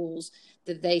schools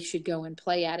that they should go and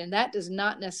play at. And that does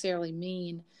not necessarily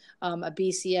mean a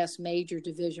BCS major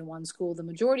Division I school. The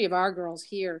majority of our girls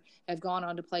here have gone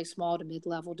on to play small to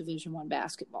mid-level Division I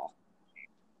basketball.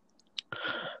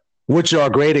 Which are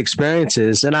great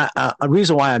experiences. And a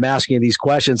reason why I'm asking you these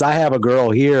questions, I have a girl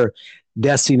here,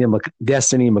 Destiny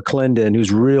McClendon,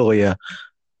 who's really a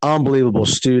unbelievable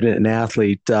student and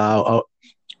athlete. I'm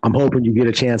hoping you get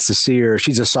a chance to see her.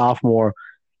 She's a sophomore,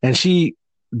 and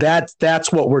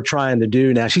that's what we're trying to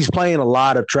do now. She's playing a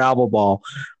lot of travel ball,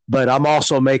 but I'm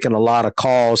also making a lot of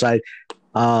calls. Of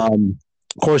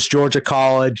course, Georgia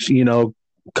College,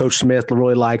 Coach Smith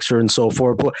really likes her and so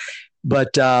forth.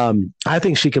 But I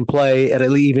think she can play at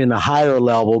even a higher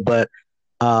level. But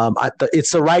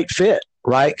it's the right fit,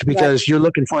 right? Because you're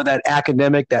looking for that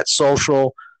academic, that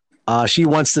social. She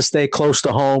wants to stay close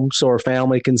to home so her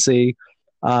family can see.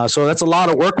 So that's a lot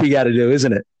of work we got to do,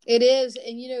 isn't it? It is.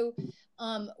 And,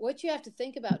 what you have to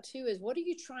think about, too, is what are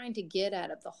you trying to get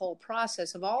out of the whole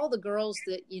process of all the girls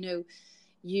that,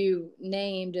 you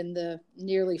named and the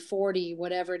nearly 40,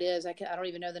 whatever it is. I don't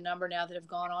even know the number now that have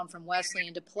gone on from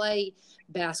Wesleyan to play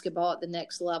basketball at the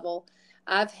next level.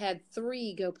 I've had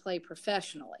 3 go play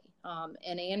professionally.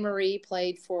 And Anne Marie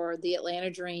played for the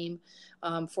Atlanta Dream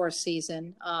for a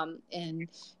season. And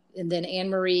then Anne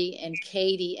Marie and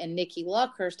Katie and Nikki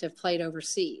Luckhurst have played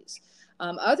overseas.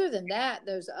 Other than that,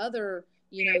 those other,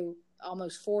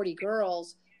 almost 40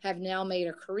 girls have now made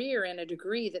a career and a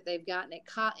degree that they've gotten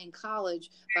in college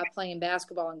by playing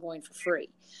basketball and going for free.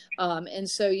 And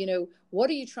so, what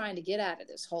are you trying to get out of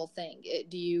this whole thing?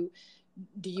 Do you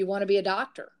want to be a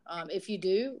doctor? If you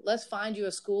do, let's find you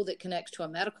a school that connects to a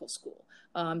medical school.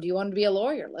 Do you want to be a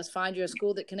lawyer? Let's find you a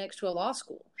school that connects to a law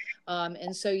school.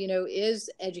 And so, is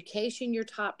education your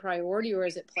top priority, or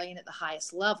is it playing at the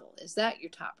highest level? Is that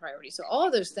your top priority? So all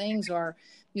of those things are,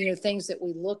 things that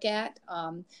we look at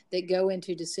that go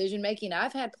into decision making.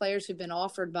 I've had players who've been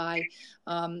offered by,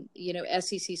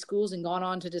 SEC schools and gone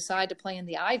on to decide to play in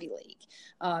the Ivy League.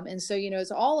 And so,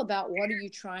 it's all about what are you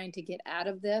trying to get out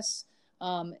of this?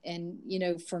 And,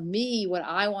 for me, what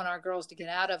I want our girls to get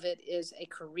out of it is a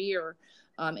career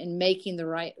in making the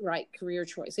right career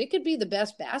choice. It could be the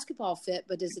best basketball fit,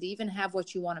 but does it even have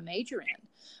what you want to major in?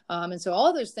 And so all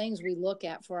of those things we look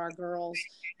at for our girls,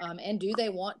 and do they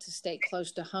want to stay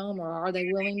close to home, or are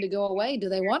they willing to go away? Do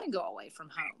they want to go away from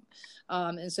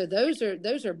home? And so those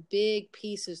are big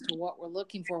pieces to what we're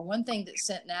looking for. One thing that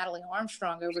sent Natalie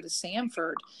Armstrong over to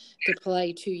Samford to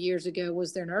play 2 years ago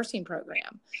was their nursing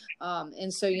program.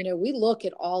 And so, we look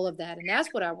at all of that, and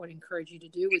that's what I would encourage you to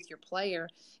do with your player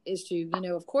is to,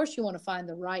 of course you want to find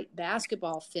the right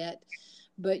basketball fit,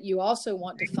 but you also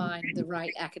want to find the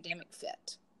right academic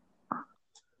fit.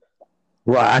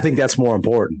 Right. I think that's more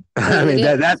important. I mean,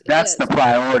 that's the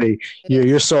priority.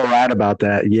 You're so right about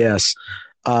that. Yes.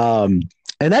 And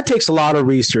that takes a lot of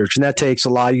research, and that takes a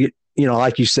lot of,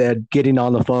 like you said, getting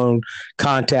on the phone,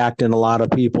 contacting a lot of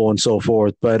people and so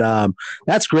forth. But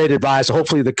that's great advice.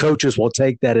 Hopefully the coaches will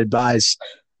take that advice,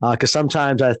 because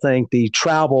sometimes I think the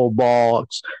travel ball,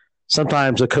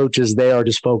 sometimes the coaches, they are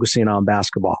just focusing on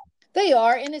basketball. They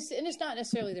are, and it's not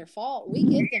necessarily their fault. We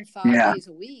give them 5 days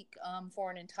a week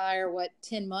for an entire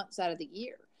 10 months out of the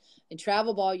year. In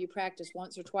travel ball, you practice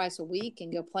once or twice a week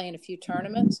and go play in a few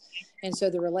tournaments, and so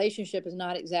the relationship is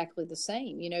not exactly the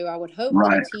same. I would hope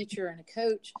that a teacher and a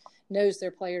coach knows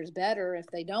their players better. If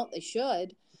they don't, they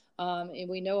should. And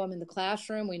we know them in the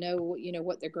classroom. We know,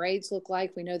 what their grades look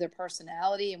like. We know their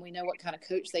personality, and we know what kind of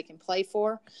coach they can play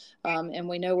for, and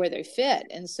we know where they fit.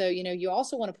 And so, you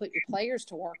also want to put your players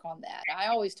to work on that. I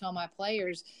always tell my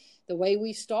players the way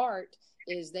we start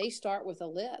is they start with a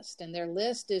list, and their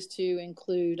list is to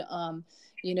include,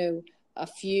 a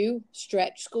few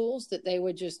stretch schools that they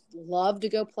would just love to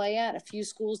go play at, a few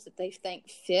schools that they think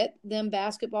fit them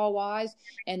basketball wise,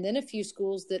 and then a few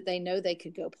schools that they know they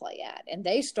could go play at. And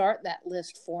they start that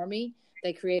list for me.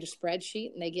 They create a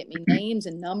spreadsheet and they get me names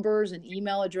and numbers and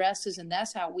email addresses. And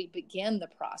that's how we begin the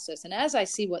process. And as I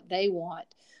see what they want,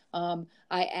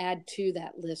 I add to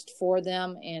that list for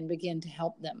them and begin to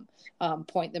help them,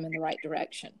 point them in the right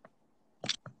direction.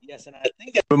 Yes. And I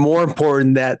think it's more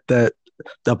important that the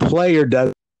player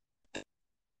does.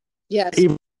 Yes.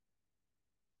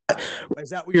 Is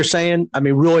that what you're saying? I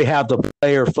mean, really have the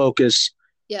player focus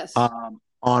yes.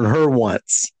 On her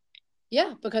wants.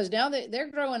 Yeah, because now they're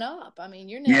growing up. I mean,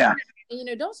 you're now,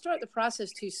 don't start the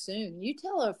process too soon. You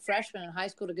tell a freshman in high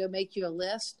school to go make you a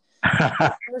list.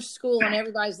 The first school on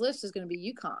everybody's list is going to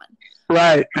be UConn.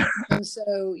 Right. And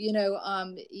so,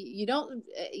 you don't,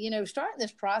 starting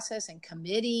this process and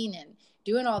committing and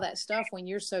doing all that stuff when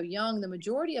you're so young. The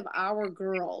majority of our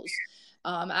girls,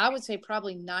 I would say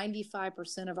probably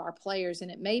 95% of our players, and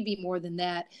it may be more than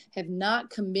that, have not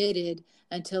committed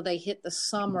until they hit the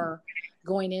summer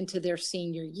going into their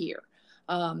senior year.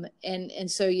 And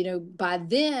so, by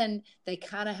then they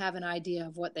kind of have an idea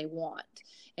of what they want.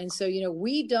 And so,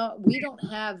 we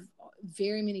don't have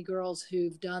very many girls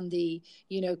who've done the,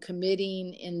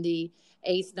 committing in the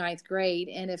 8th, 9th grade.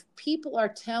 And if people are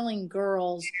telling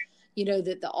girls,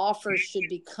 that the offers should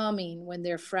be coming when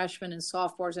they're freshmen and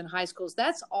sophomores in high schools,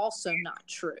 that's also not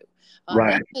true.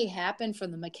 Right. That may happen from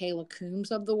the Michaela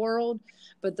Coombs of the world,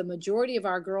 but the majority of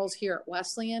our girls here at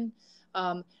Wesleyan,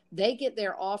 they get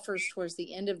their offers towards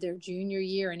the end of their junior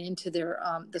year and into their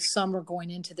the summer going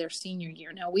into their senior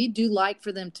year. Now, we do like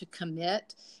for them to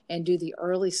commit and do the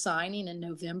early signing in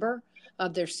November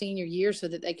of their senior year so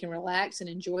that they can relax and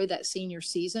enjoy that senior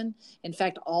season. In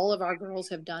fact, all of our girls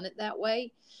have done it that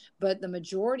way. But the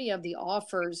majority of the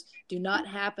offers do not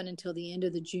happen until the end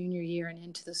of the junior year and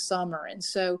into the summer. And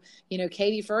so,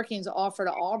 Katie Firkins' offer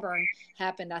to Auburn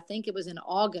happened, I think it was in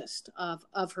August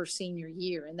of her senior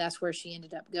year, and that's where she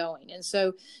ended up going. And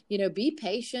so, be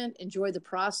patient, enjoy the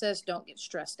process, don't get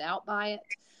stressed out by it.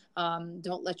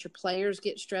 Don't let your players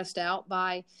get stressed out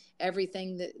by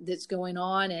everything that's going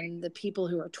on and the people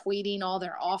who are tweeting all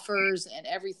their offers and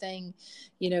everything,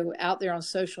 out there on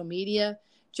social media.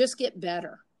 Just get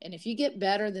better. And if you get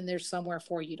better, then there's somewhere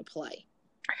for you to play.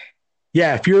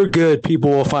 Yeah, if you're good,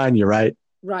 people will find you, right?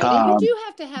 Right. And you do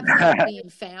have to have help being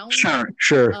found.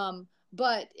 Sure.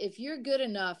 But if you're good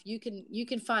enough, you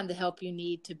can find the help you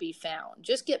need to be found.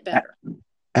 Just get better.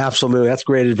 Absolutely. That's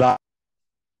great advice.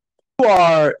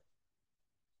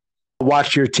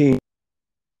 Watch your team.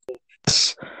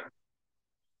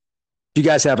 You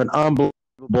guys have an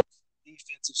unbelievable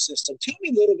defensive system. Tell me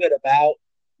a little bit about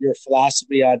your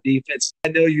philosophy on defense. I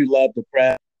know you love the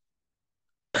press.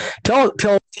 Tell us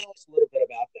a little bit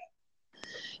about that.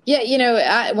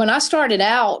 Yeah, when I started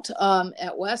out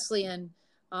at Wesleyan,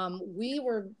 we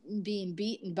were being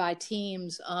beaten by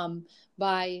teams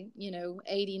by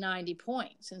 80, 90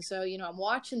 points. And so, I'm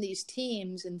watching these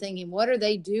teams and thinking, what are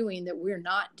they doing that we're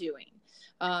not doing?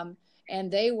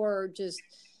 And they were just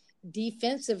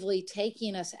defensively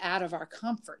taking us out of our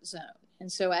comfort zone.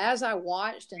 And so as I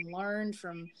watched and learned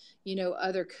from,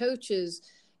 other coaches,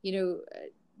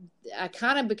 I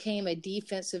kind of became a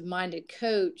defensive minded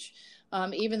coach,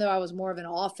 even though I was more of an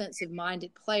offensive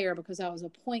minded player because I was a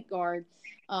point guard.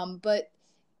 But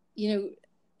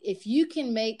if you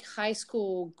can make high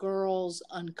school girls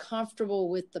uncomfortable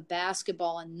with the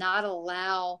basketball and not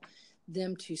allow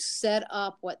them to set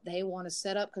up what they want to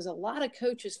set up, because a lot of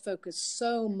coaches focus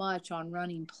so much on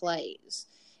running plays.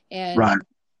 And right.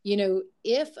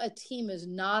 If a team is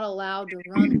not allowed to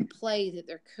run the play that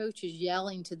their coach is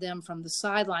yelling to them from the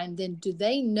sideline, then do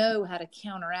they know how to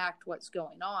counteract what's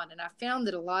going on? And I found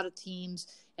that a lot of teams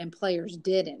and players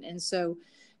didn't. And so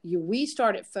we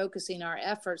started focusing our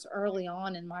efforts early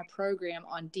on in my program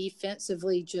on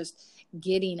defensively just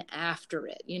getting after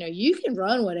it. You can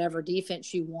run whatever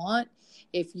defense you want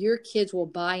if your kids will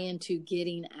buy into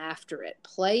getting after it,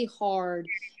 play hard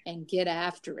and get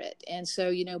after it. And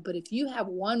so, but if you have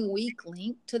one weak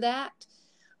link to that,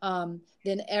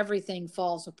 then everything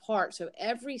falls apart. So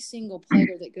every single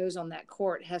player that goes on that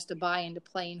court has to buy into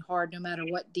playing hard no matter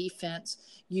what defense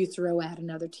you throw at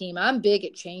another team. I'm big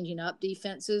at changing up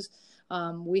defenses.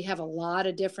 We have a lot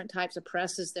of different types of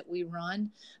presses that we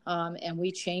run, and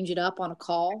we change it up on a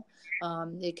call.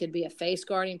 It could be a face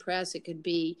guarding press. It could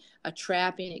be a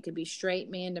trapping. It could be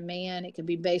straight man-to-man. It could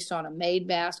be based on a made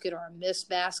basket or a missed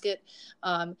basket.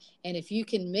 And if you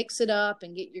can mix it up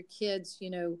and get your kids,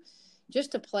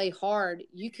 just to play hard,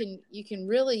 you can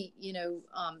really,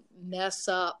 mess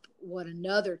up what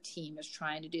another team is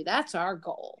trying to do. That's our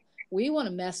goal. We want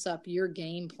to mess up your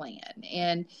game plan.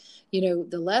 And,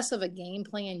 the less of a game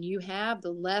plan you have,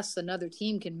 the less another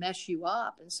team can mess you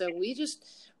up. And so we just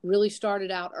really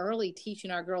started out early teaching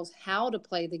our girls how to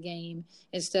play the game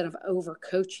instead of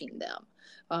over-coaching them.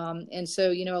 And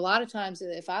so, a lot of times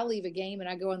if I leave a game and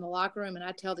I go in the locker room and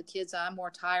I tell the kids I'm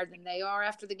more tired than they are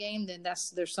after the game, then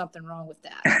there's something wrong with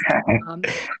that.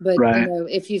 But, right.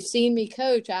 If you've seen me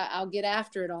coach, I'll get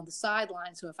after it on the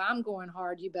sideline. So if I'm going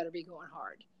hard, you better be going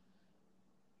hard.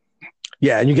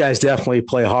 Yeah, and you guys definitely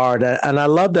play hard. And I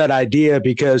love that idea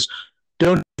because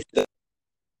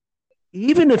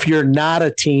even if you're not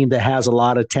a team that has a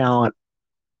lot of talent,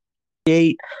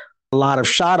 create a lot of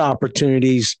shot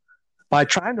opportunities by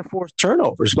trying to force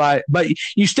turnovers. But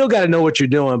you still got to know what you're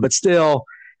doing. But still,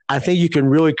 I think you can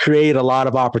really create a lot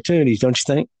of opportunities, don't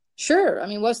you think? Sure. I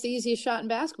mean, what's the easiest shot in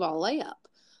basketball? Layup.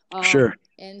 Sure.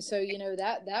 And so,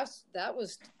 that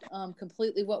was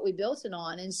completely what we built it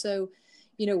on. And so,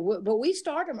 but we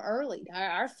start them early.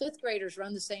 Our fifth graders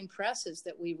run the same presses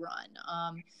that we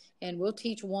run. And we'll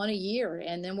teach one a year,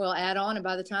 and then we'll add on. And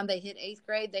by the time they hit eighth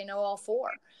grade, they know all four.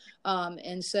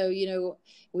 And so,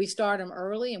 we start them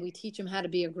early, and we teach them how to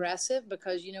be aggressive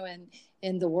because,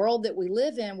 in the world that we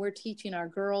live in, we're teaching our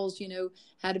girls,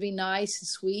 how to be nice and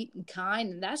sweet and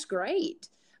kind. And that's great.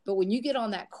 But when you get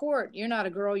on that court, you're not a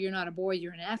girl, you're not a boy,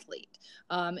 you're an athlete.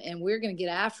 And we're going to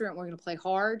get after it, and we're going to play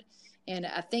hard. And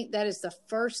I think that is the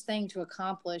first thing to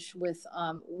accomplish with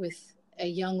a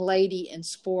young lady in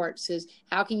sports is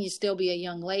how can you still be a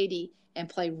young lady and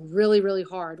play really, really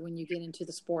hard when you get into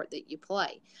the sport that you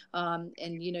play. And,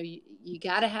 you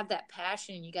got to have that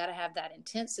passion, and you got to have that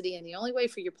intensity. And the only way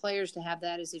for your players to have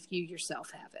that is if you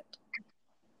yourself have it.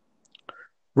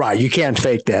 Right. You can't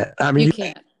fake that. I mean, you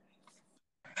can't.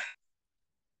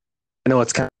 I know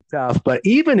it's kind of tough, but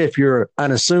even if you're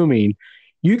unassuming,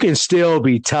 you can still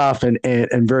be tough and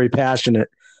very passionate.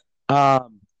 Tell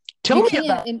me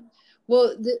about.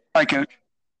 Hi, Coach.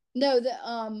 No,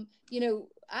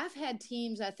 I've had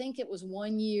teams, I think it was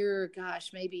one year,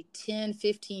 maybe 10,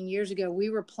 15 years ago, we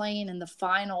were playing in the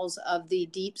finals of the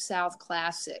Deep South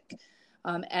Classic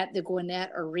at the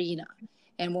Gwinnett Arena.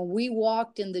 And when we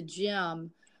walked in the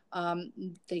gym,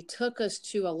 they took us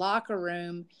to a locker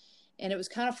room, and it was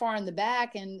kind of far in the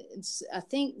back. And I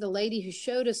think the lady who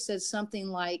showed us said something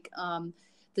like,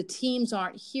 the teams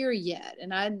aren't here yet.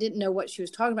 And I didn't know what she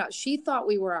was talking about. She thought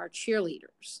we were our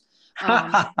cheerleaders.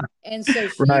 And so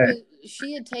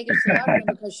she had taken us to the locker room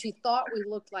because she thought we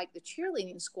looked like the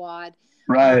cheerleading squad.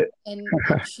 Right.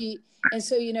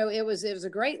 So, it was a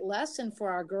great lesson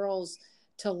for our girls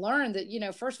to learn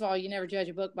that, first of all, you never judge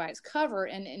a book by its cover.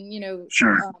 And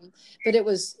sure. But it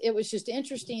was just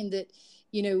interesting that,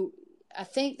 I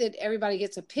think that everybody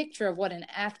gets a picture of what an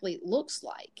athlete looks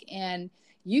like. And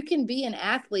you can be an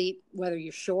athlete, whether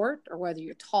you're short or whether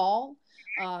you're tall.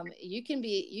 You can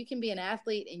be an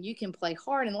athlete and you can play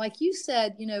hard. And like you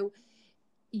said,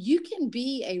 you can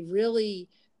be a really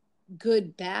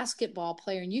good basketball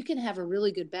player and you can have a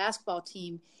really good basketball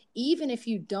team, even if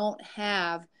you don't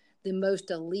have the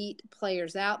most elite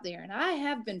players out there. And I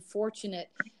have been fortunate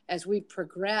as we've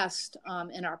progressed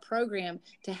in our program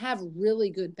to have really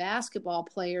good basketball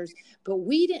players, but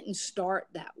we didn't start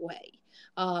that way.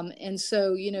 And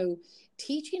so,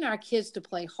 teaching our kids to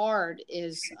play hard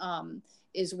is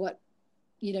what,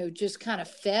 just kind of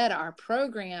fed our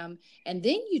program. And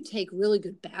then you take really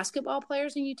good basketball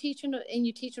players and you teach them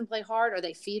to play hard, or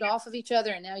they feed off of each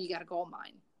other. And now you got a gold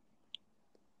mine.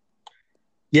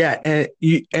 Yeah.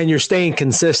 And you're staying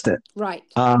consistent. Right.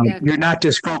 Exactly. You're not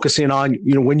just focusing on,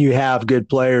 when you have good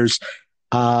players.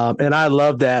 And I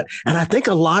love that. And I think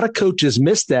a lot of coaches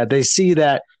miss that. They see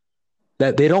that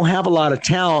they don't have a lot of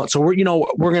talent. So we're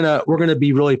going to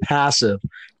be really passive.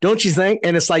 Don't you think?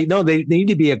 And it's like, no, they need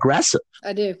to be aggressive.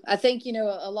 I do. I think,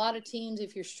 a lot of teams,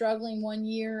 if you're struggling one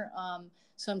year,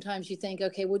 sometimes you think,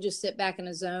 okay, we'll just sit back in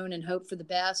a zone and hope for the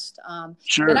best.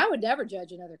 Sure. But I would never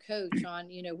judge another coach on,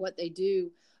 what they do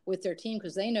with their team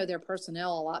because they know their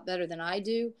personnel a lot better than I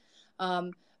do.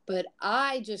 But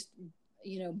I just,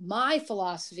 my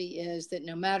philosophy is that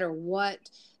no matter what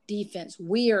defense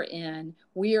we are in,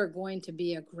 we are going to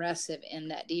be aggressive in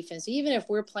that defense. Even if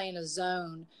we're playing a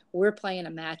zone, we're playing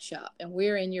a matchup and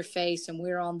we're in your face and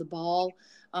we're on the ball.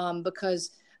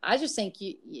 Because I just think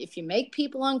if you make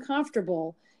people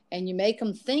uncomfortable and you make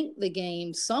them think the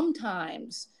game,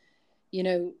 sometimes,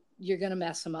 you're going to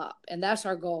mess them up. And that's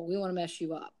our goal. We want to mess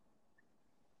you up.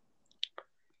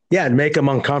 Yeah, and make them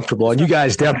uncomfortable. And you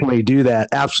guys definitely do that.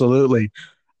 Absolutely.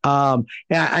 Yeah,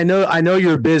 I know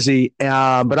you're busy,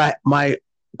 but my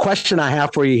question I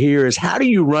have for you here is, how do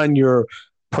you run your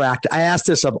practice? I ask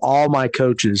this of all my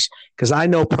coaches because I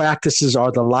know practices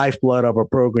are the lifeblood of a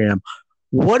program.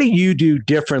 What do you do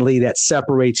differently that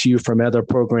separates you from other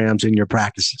programs in your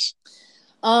practices?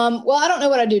 Well, I don't know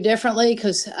what I do differently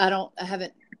because I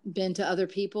haven't been to other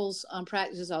people's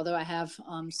practices, although I have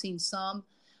seen some.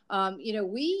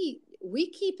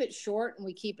 We keep it short and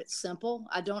we keep it simple.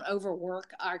 I don't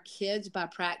overwork our kids by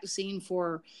practicing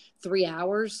for 3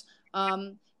 hours.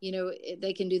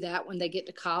 They can do that when they get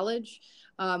to college.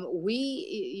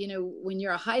 When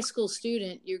you're a high school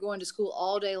student, you're going to school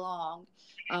all day long,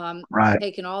 right,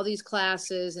 taking all these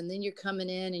classes, and then you're coming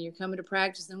in and you're coming to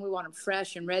practice. Then we want them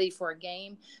fresh and ready for a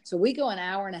game. So we go an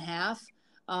hour and a half.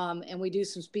 And we do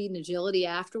some speed and agility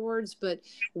afterwards, but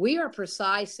we are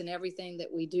precise in everything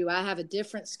that we do. I have a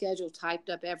different schedule typed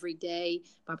up every day.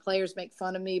 My players make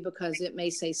fun of me because it may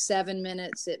say 7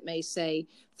 minutes, it may say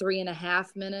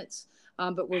 3.5 minutes,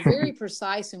 but we're very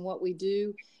precise in what we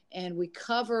do, and we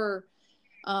cover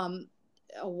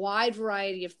a wide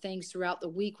variety of things throughout the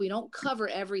week. We don't cover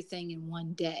everything in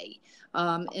one day.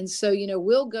 And so,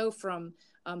 we'll go from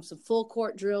some full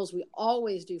court drills. We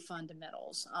always do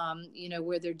fundamentals,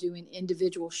 where they're doing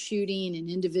individual shooting and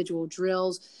individual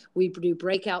drills. We do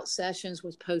breakout sessions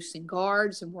with posts and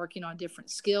guards and working on different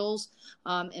skills.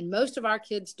 And most of our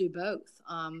kids do both.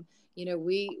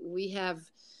 We have,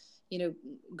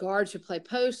 guards who play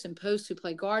posts and posts who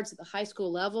play guards at the high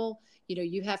school level.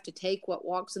 You have to take what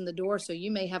walks in the door. So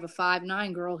you may have a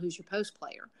 5'9" girl who's your post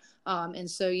player. And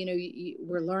so,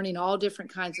 we're learning all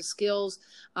different kinds of skills.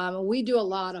 And we do a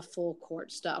lot of full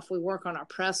court stuff. We work on our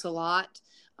press a lot.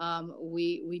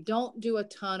 We don't do a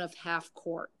ton of half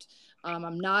court.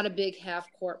 I'm not a big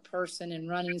half court person in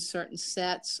running certain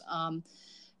sets.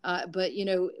 But,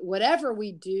 whatever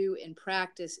we do in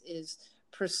practice is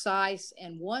precise.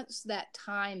 And once that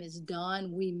time is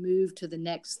done, we move to the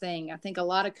next thing. I think a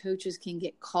lot of coaches can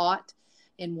get caught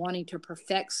in wanting to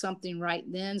perfect something right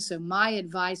then. So my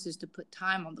advice is to put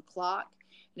time on the clock.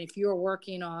 And if you're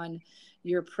working on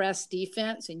your press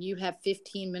defense and you have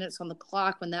 15 minutes on the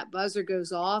clock, when that buzzer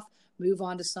goes off, move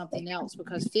on to something else,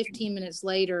 because 15 minutes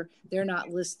later, they're not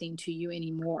listening to you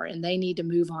anymore and they need to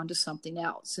move on to something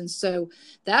else. And so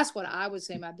that's what I would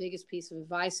say my biggest piece of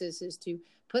advice is to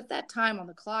put that time on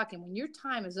the clock. And when your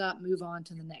time is up, move on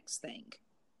to the next thing.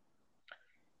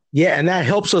 Yeah, and that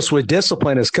helps us with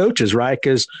discipline as coaches, right?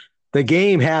 Because the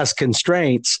game has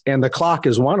constraints and the clock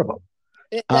is one of them.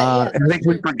 And I think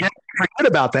we forget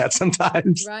about that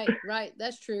sometimes. Right.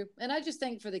 That's true. And I just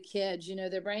think for the kids,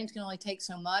 their brains can only take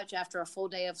so much after a full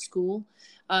day of school.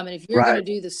 And if you're going to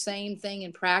do the same thing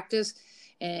in practice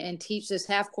and teach this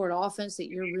half-court offense that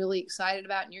you're really excited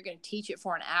about, and you're going to teach it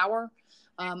for an hour,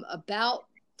 about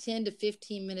 10 to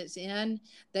 15 minutes in,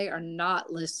 they are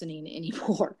not listening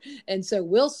anymore. And so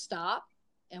we'll stop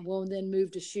and we'll then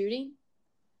move to shooting.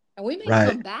 And we may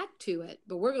come back to it,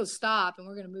 but we're going to stop and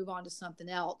we're going to move on to something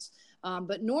else.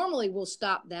 But normally we'll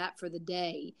stop that for the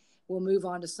day. We'll move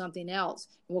on to something else.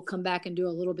 And we'll come back and do a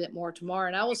little bit more tomorrow.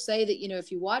 And I will say that,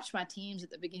 if you watch my teams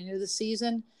at the beginning of the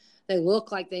season, they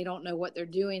look like they don't know what they're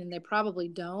doing, and they probably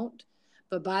don't.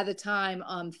 But by the time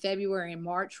February and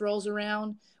March rolls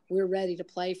around, we're ready to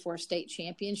play for a state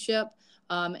championship.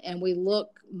 And we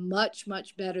look much,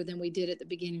 much better than we did at the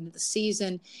beginning of the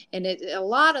season. And a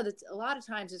lot of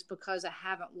times it's because I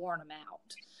haven't worn them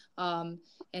out.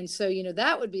 And so,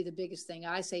 that would be the biggest thing.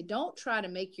 I say, don't try to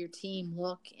make your team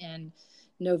look in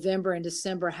November and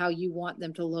December how you want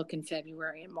them to look in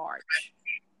February and March.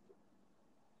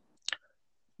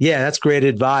 Yeah, that's great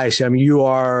advice. I mean,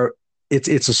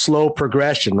 it's a slow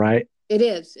progression, right? It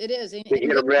is. And get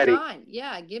give them ready. time.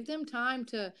 Yeah, give them time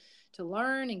to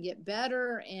learn and get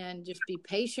better, and just be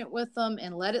patient with them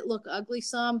and let it look ugly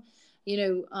some.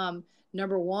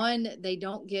 Number one, they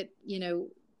don't get,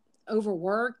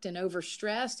 overworked and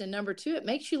overstressed. And number two, it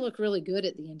makes you look really good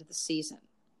at the end of the season.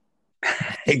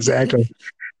 Exactly.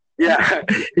 Yeah.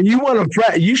 You want them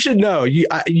fresh. You should know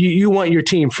you want your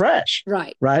team fresh.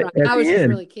 Right. I was just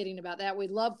really kidding about that.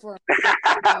 We'd love for them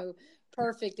to go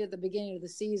perfect at the beginning of the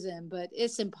season, but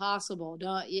it's impossible.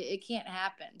 It can't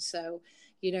happen. So,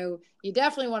 you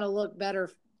definitely want to look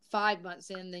better 5 months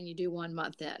in than you do 1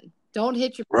 month in. Don't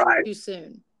hit your peak too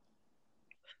soon.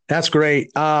 That's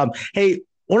great. Hey,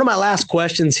 one of my last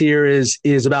questions here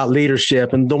is about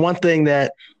leadership. And the one thing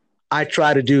that I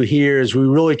try to do here is we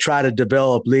really try to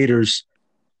develop leaders.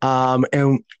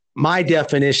 And my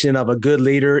definition of a good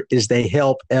leader is they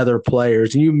help other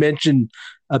players. And you mentioned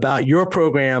about your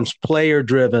program's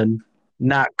player-driven,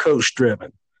 not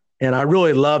coach-driven. And I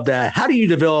really love that. How do you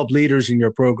develop leaders in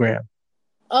your program?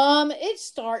 It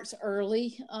starts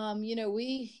early.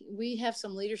 We have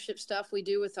some leadership stuff we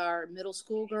do with our middle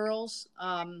school girls,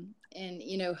 and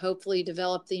hopefully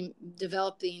developing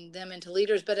them into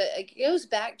leaders. But it goes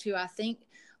back to, I think,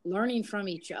 learning from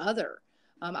each other.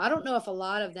 I don't know if a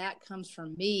lot of that comes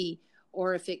from me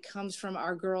or if it comes from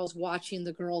our girls watching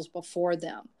the girls before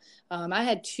them. I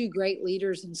had 2 great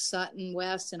leaders in Sutton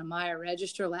West and Amaya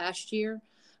Register last year.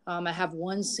 I have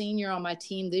one senior on my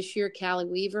team this year, Callie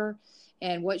Weaver.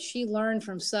 And what she learned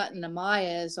from Sutton and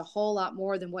Amaya is a whole lot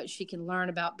more than what she can learn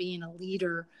about being a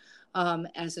leader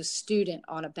as a student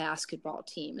on a basketball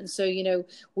team. And so,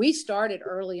 we started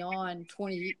early on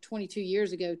 22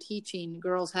 years ago teaching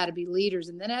girls how to be leaders.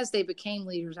 And then as they became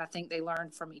leaders, I think they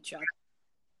learned from each other.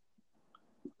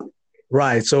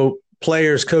 Right. So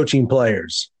players coaching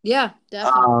players. Yeah,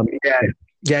 definitely.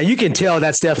 Yeah, you can tell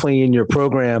that's definitely in your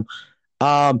program.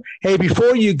 Hey,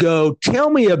 before you go, tell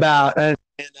me about, and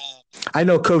I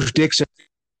know Coach Dixon,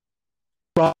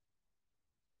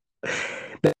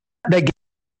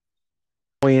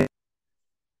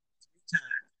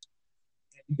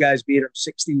 You guys beat them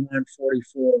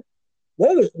 61-44.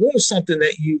 What was something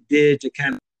that you did to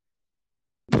kind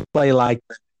of play like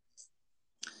that?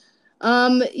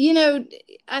 You know,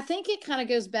 I think it kind of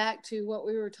goes back to what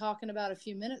we were talking about a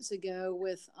few minutes ago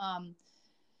with,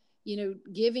 you know,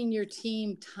 giving your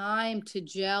team time to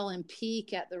gel and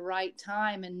peak at the right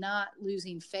time and not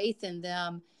losing faith in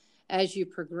them as you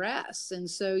progress. And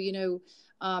so, you know,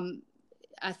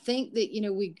 I think that, you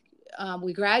know,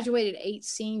 we graduated 8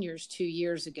 seniors 2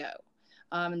 years ago.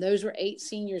 And those were 8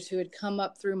 seniors who had come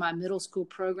up through my middle school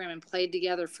program and played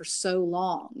together for so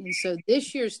long. And so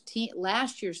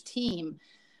last year's team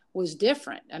was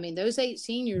different. I mean, those 8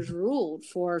 seniors ruled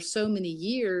for so many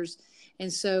years.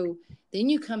 And so then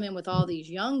you come in with all these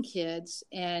young kids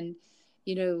and,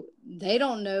 you know, they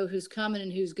don't know who's coming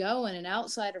and who's going. And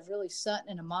outside of really Sutton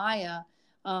and Amaya,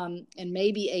 and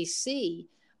maybe AC,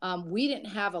 we didn't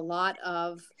have a lot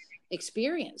of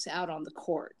experience out on the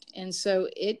court. And so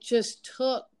it just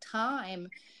took time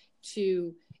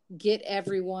to get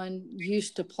everyone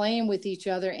used to playing with each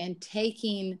other and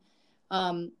taking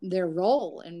their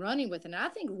role and running with it. And I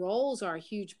think roles are a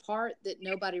huge part that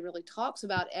nobody really talks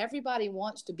about. Everybody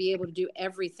wants to be able to do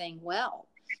everything well.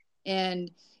 And,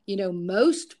 you know,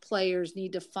 most players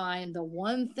need to find the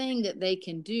one thing that they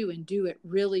can do and do it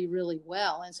really, really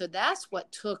well. And so that's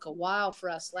what took a while for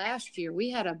us last year. We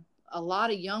had a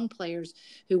lot of young players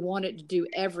who wanted to do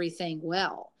everything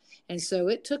well. And so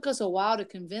it took us a while to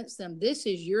convince them, this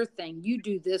is your thing, you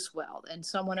do this well. And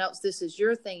someone else, this is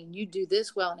your thing, and you do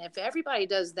this well. And if everybody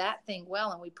does that thing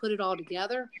well and we put it all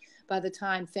together, by the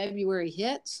time February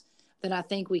hits, then I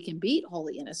think we can beat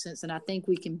Holy Innocents, and I think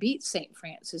we can beat St.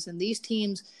 Francis. And these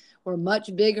teams were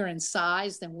much bigger in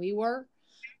size than we were.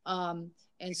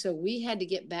 And so we had to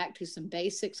get back to some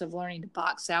basics of learning to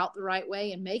box out the right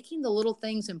way and making the little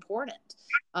things important.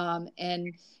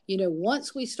 And, you know,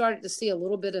 once we started to see a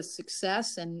little bit of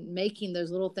success and making those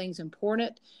little things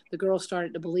important, the girls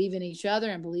started to believe in each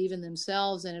other and believe in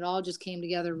themselves. And it all just came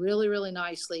together really, really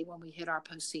nicely when we hit our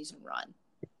postseason run.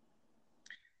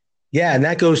 Yeah, and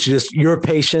that goes to just your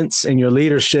patience and your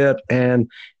leadership and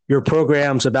your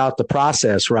programs about the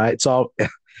process, right? It's all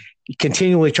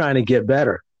continually trying to get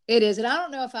better. It is. And I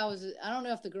don't know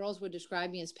if the girls would describe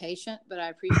me as patient, but I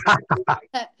appreciate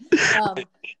that.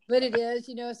 But it is,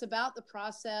 you know, it's about the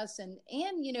process and,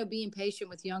 you know, being patient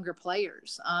with younger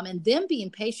players, and them being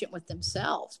patient with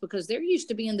themselves because they're used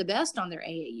to being the best on their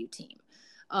AAU team.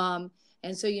 And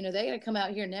so, you know, they got to come out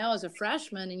here now as a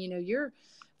freshman and, you know, you're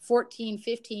 14,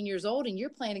 15 years old and you're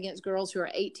playing against girls who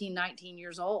are 18, 19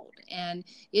 years old. And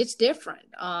it's different.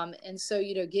 And so,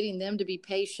 you know, getting them to be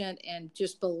patient and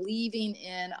just believing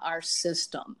in our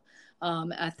system,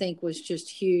 I think was just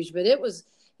huge. But it was,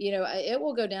 you know, it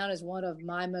will go down as one of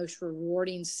my most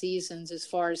rewarding seasons as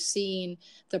far as seeing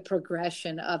the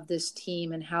progression of this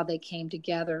team and how they came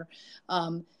together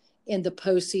in the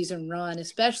postseason run,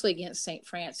 especially against St.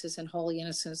 Francis and Holy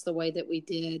Innocents, the way that we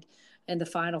did in the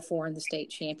Final Four in the state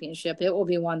championship. It will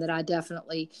be one that I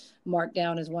definitely mark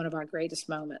down as one of our greatest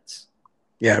moments.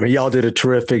 Yeah, I mean, y'all did a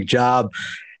terrific job.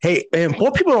 Hey, and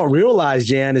what people don't realize,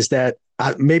 Jan, is that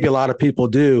maybe a lot of people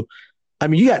do. I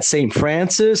mean, you got St.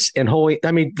 Francis and Holy.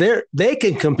 I mean, they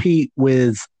can compete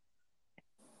with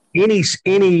any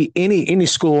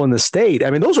school in the state. I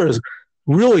mean, those are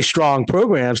really strong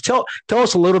programs. Tell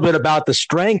us a little bit about the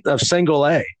strength of single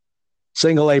A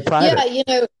private. Yeah, you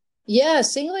know. Yeah,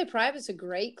 single A private is a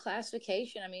great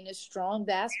classification. I mean, it's strong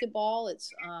basketball.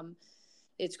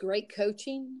 It's great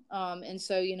coaching. And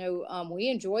so, you know, we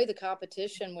enjoy the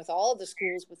competition with all of the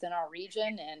schools within our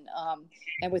region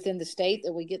and within the state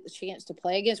that we get the chance to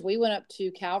play against. We went up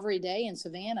to Calvary Day in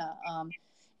Savannah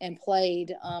and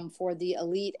played for the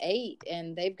Elite Eight,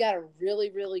 and they've got a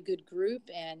really, really good group.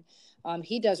 And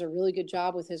he does a really good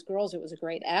job with his girls. It was a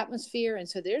great atmosphere. And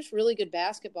so there's really good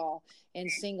basketball in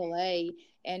single A.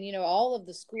 And, you know, all of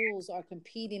the schools are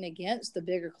competing against the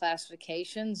bigger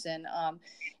classifications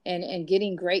and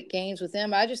getting great games with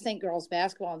them. I just think girls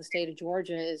basketball in the state of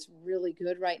Georgia is really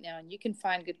good right now. And you can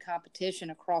find good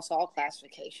competition across all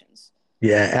classifications.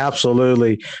 Yeah,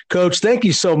 absolutely. Coach, thank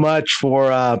you so much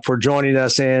for joining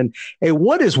us. And hey,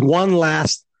 what is one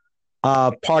last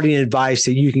parting advice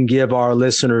that you can give our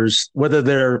listeners, whether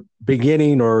they're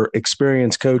beginning or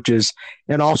experienced coaches,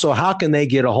 and also how can they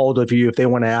get a hold of you if they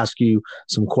want to ask you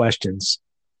some questions?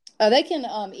 They can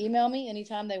email me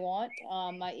anytime they want.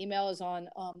 My email is on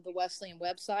the Wesleyan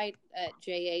website at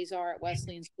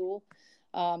jazar@Wesleyan School.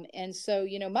 And so,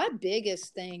 you know, my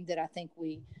biggest thing that I think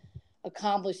we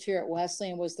accomplished here at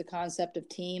Wesleyan was the concept of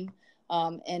team.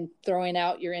 and throwing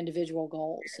out your individual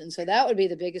goals. And so that would be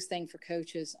the biggest thing for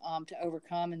coaches to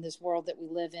overcome in this world that we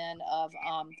live in of,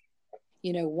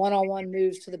 one-on-one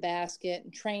moves to the basket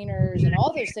and trainers and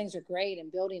all those things are great in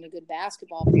building a good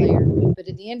basketball player. But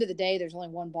at the end of the day, there's only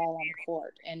one ball on the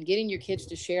court, and getting your kids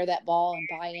to share that ball and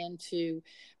buy into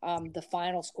the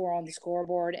final score on the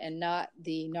scoreboard and not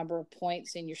the number of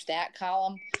points in your stat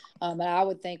column, I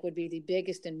would think would be the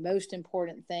biggest and most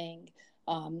important thing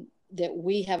that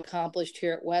we have accomplished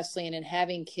here at Wesleyan, and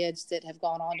having kids that have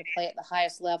gone on to play at the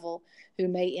highest level who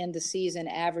may end the season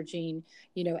averaging,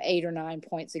 8 or 9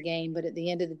 points a game. But at the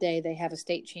end of the day, they have a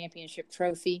state championship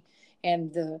trophy,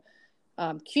 and the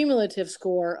cumulative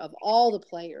score of all the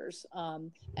players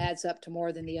adds up to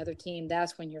more than the other team.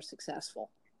 That's when you're successful.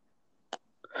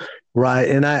 Right.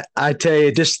 And I tell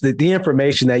you, just the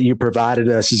information that you provided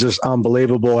us is just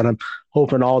unbelievable. And I'm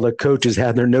hoping all the coaches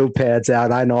have their notepads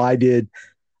out. I know I did.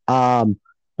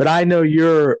 But I know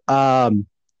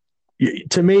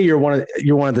to me, you're one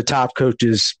of the top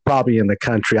coaches probably in the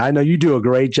country. I know you do a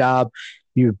great job.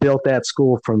 You built that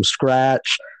school from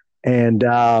scratch, and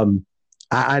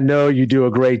I know you do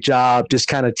a great job just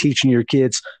kind of teaching your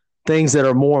kids things that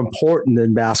are more important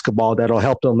than basketball that'll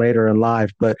help them later in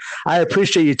life. But I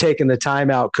appreciate you taking the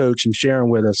time out, Coach, and sharing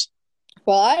with us.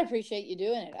 Well, I appreciate you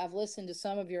doing it. I've listened to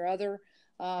some of your other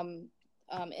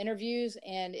interviews,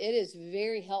 and it is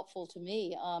very helpful to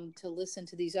me to listen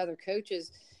to these other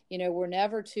coaches. We're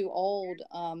never too old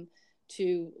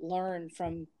to learn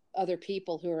from other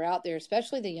people who are out there,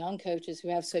 especially the young coaches who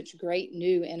have such great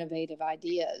new innovative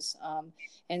ideas.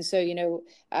 And so,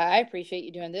 I appreciate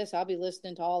you doing this. I'll be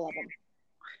listening to all of them.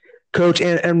 Coach,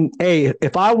 and hey,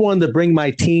 if I wanted to bring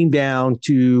my team down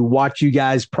to watch you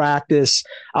guys practice,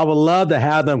 I would love to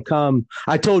have them come.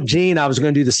 I told Gene I was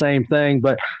going to do the same thing,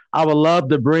 but I would love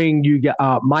to bring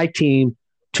my team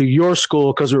to your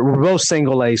school, because we're both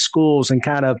single A schools, and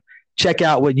kind of check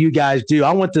out what you guys do.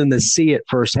 I want them to see it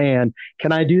firsthand.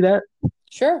 Can I do that?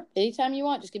 Sure. Anytime you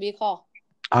want, just give me a call.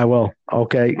 I will.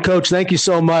 Okay. Coach, thank you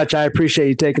so much. I appreciate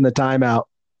you taking the time out.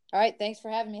 All right. Thanks for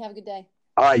having me. Have a good day.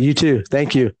 All right. You too.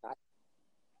 Thank you. Bye.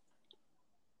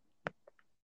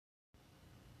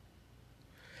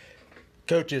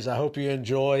 Coaches, I hope you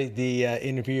enjoyed the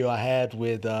interview I had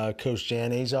with Coach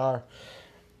Jan Azar.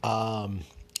 And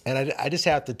I just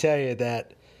have to tell you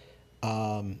that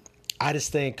I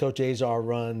just think Coach Azar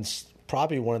runs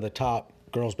probably one of the top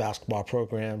girls basketball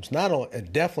programs, not only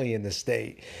definitely in the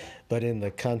state, but in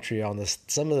the country.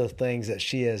 Some of the things that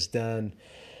she has done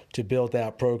to build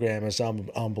that program is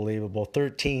unbelievable.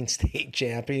 13 state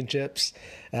championships,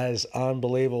 that is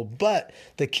unbelievable. But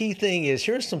the key thing is,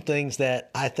 here's some things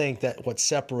that I think that what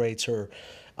separates her.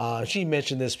 She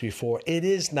mentioned this before. It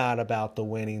is not about the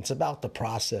winning. It's about the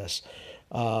process.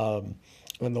 And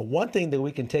the one thing that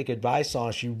we can take advice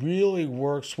on, she really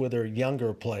works with her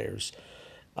younger players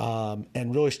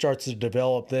and really starts to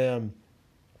develop them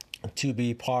to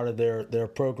be part of their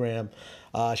program.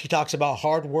 She talks about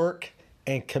hard work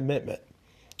and commitment.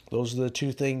 Those are the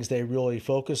two things they really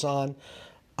focus on.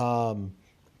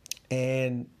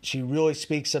 And she really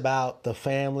speaks about the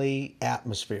family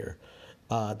atmosphere,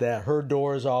 that her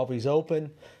door is always open.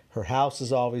 Her house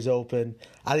is always open.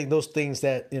 I think those things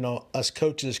that, us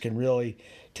coaches can really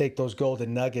take those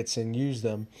golden nuggets and use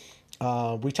them.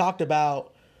 We talked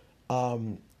about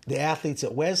the athletes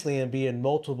at Wesleyan being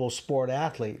multiple sport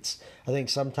athletes. I think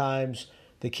sometimes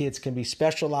the kids can be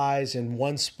specialized in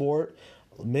one sport.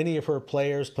 Many of her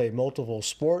players play multiple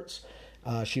sports.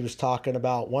 She was talking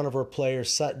about one of her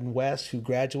players, Sutton West, who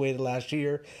graduated last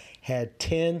year, had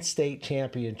 10 state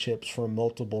championships from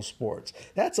multiple sports.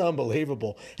 That's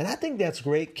unbelievable. And I think that's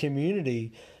great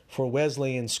community for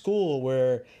Wesleyan School,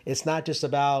 where it's not just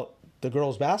about the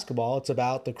girls' basketball, it's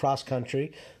about the cross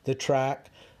country, the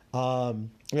track. And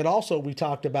also we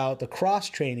talked about the cross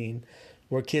training,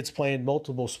 where kids playing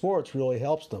multiple sports really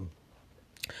helps them.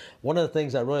 One of the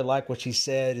things I really like what she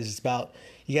said is about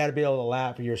you got to be able to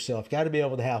laugh at yourself. You got to be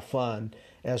able to have fun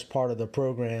as part of the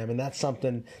program. And that's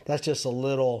something, that's just a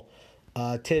little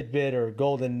tidbit or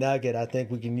golden nugget I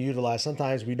think we can utilize.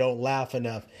 Sometimes we don't laugh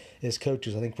enough as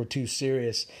coaches. I think we're too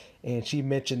serious. And she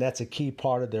mentioned that's a key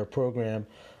part of their program.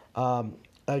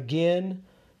 Again,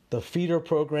 the feeder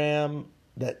program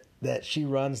that she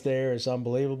runs there is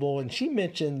unbelievable. And she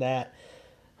mentioned that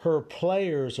her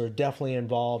players are definitely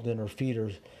involved in her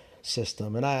feeder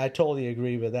system. And I totally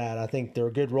agree with that. I think they're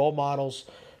good role models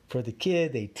for the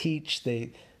kid. They teach.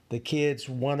 The kids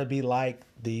want to be like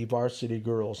the varsity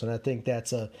girls. And I think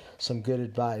that's some good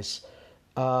advice.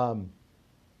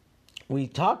 We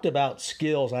talked about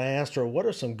skills. I asked her, what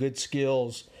are some good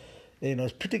skills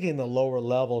particularly in the lower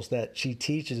levels that she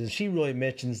teaches. And she really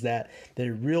mentions that they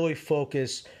really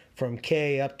focus from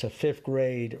K up to 5th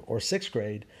grade or 6th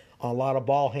grade on a lot of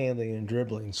ball handling and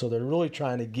dribbling. So they're really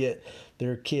trying to get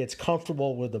their kids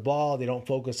comfortable with the ball. They don't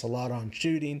focus a lot on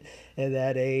shooting at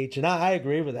that age. And I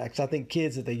agree with that, because I think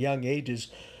kids at the young ages,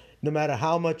 no matter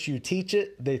how much you teach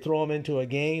it, they throw them into a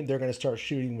game, they're going to start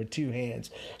shooting with 2 hands.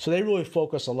 So they really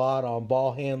focus a lot on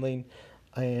ball handling,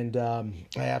 and I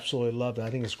absolutely love it. I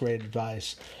think it's great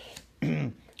advice.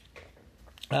 We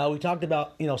talked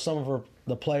about some of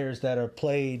the players that are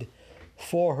played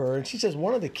for her, and she says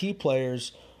one of the key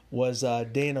players was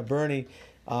Dana Burney,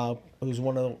 who's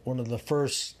one of the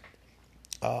first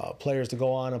players to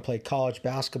go on and play college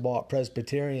basketball at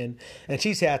Presbyterian, and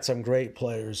she's had some great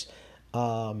players.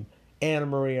 Anna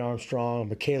Marie Armstrong,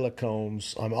 Michaela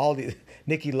Combs, all the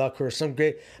Nikki Luckhurst, some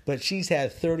great, but she's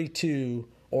had 32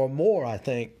 or more, I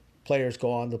think, players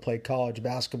go on to play college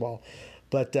basketball.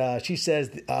 But she says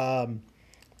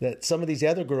that some of these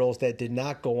other girls that did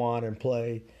not go on and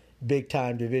play big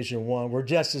time Division I were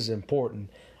just as important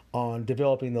on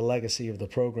developing the legacy of the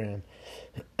program.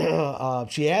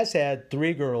 She has had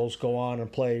 3 girls go on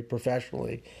and play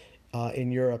professionally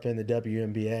in Europe in the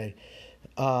WNBA.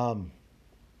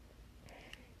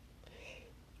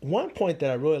 One point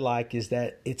that I really like is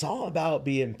that it's all about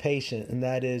being patient, and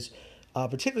that is,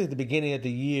 particularly at the beginning of the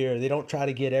year, they don't try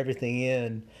to get everything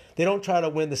in. They don't try to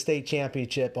win the state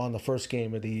championship on the first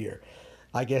game of the year.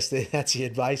 I guess that's the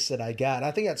advice that I got.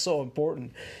 I think that's so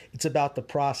important. It's about the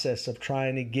process of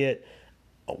trying to get,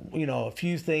 a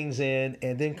few things in,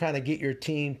 and then kind of get your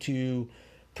team to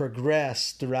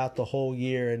progress throughout the whole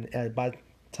year. And by the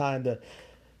time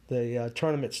the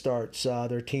tournament starts,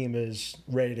 their team is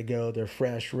ready to go. They're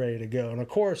fresh, ready to go. And of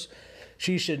course,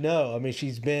 she should know. I mean,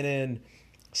 she's been in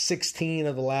 16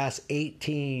 of the last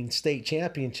 18 state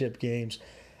championship games.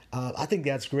 I think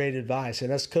that's great advice.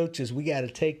 And as coaches, we got to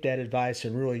take that advice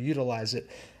and really utilize it.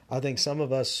 I think some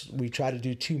of us, we try to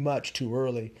do too much too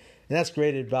early. And that's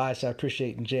great advice. I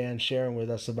appreciate Jan sharing with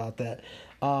us about that.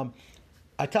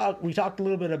 We talked a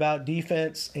little bit about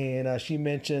defense, and she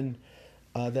mentioned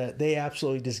that they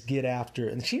absolutely just get after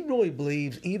it. And she really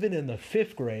believes even in the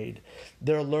 5th grade,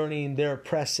 they're learning their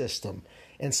press system.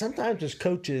 And sometimes as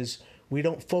coaches, we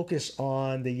don't focus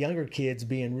on the younger kids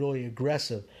being really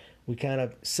aggressive. We kind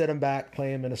of set them back,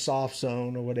 play them in a soft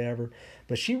zone or whatever.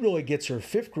 But she really gets her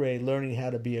 5th grade learning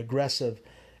how to be aggressive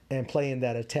and playing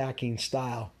that attacking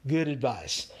style. Good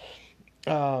advice.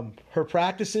 Her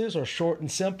practices are short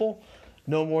and simple.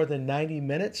 No more than 90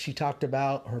 minutes. She talked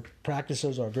about her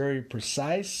practices are very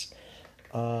precise.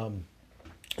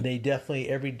 They definitely,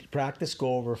 every practice,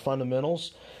 go over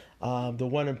fundamentals. The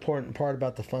one important part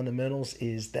about the fundamentals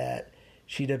is that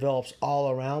she develops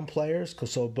all-around players,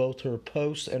 so both her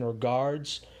posts and her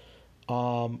guards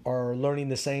are learning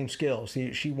the same skills.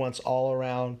 She wants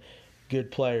all-around good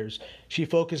players. She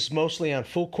focuses mostly on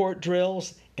full court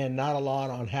drills and not a lot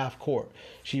on half court.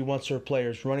 She wants her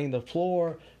players running the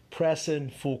floor, pressing,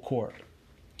 full court.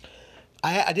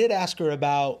 I did ask her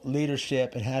about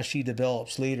leadership and how she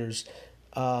develops leaders.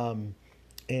 And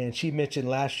she mentioned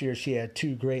last year she had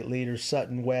 2 great leaders,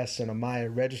 Sutton West and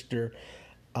Amaya Register.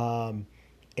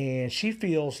 And she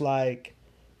feels like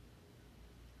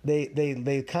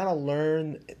they kind of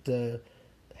learn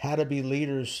how to be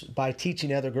leaders by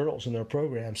teaching other girls in their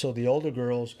program. So the older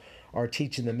girls are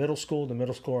teaching the middle school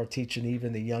are teaching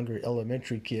even the younger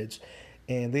elementary kids.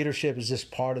 And leadership is just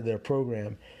part of their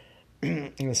program.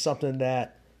 And it's something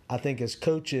that I think as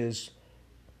coaches,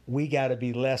 we got to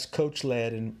be less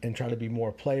coach-led and try to be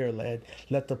more player-led.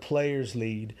 Let the players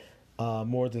lead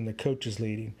more than the coaches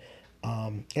leading.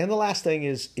 And the last thing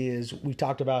is we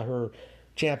talked about her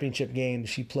championship game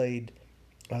she played.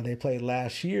 They played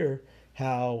last year,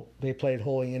 how they played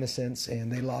Holy Innocents,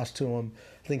 and they lost to them,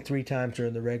 I think, 3 times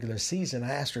during the regular season.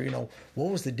 I asked her,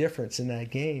 what was the difference in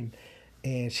that game?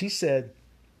 And she said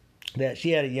that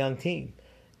she had a young team.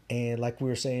 And like we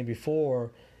were saying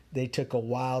before, they took a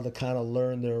while to kind of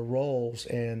learn their roles.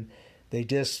 And they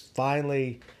just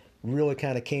finally really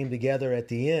kind of came together at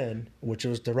the end, which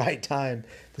was the right time,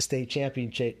 the state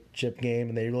championship game.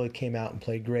 And they really came out and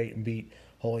played great and beat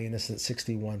Holy Innocent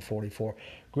 61-44.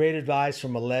 Great advice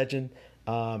from a legend.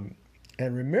 And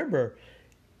remember,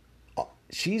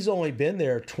 she's only been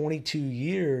there 22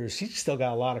 years. She's still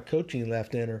got a lot of coaching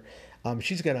left in her.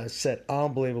 She's going to set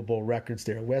unbelievable records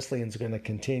there. Wesleyan's going to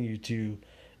continue to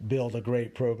build a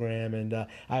great program, and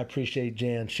I appreciate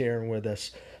Jan sharing with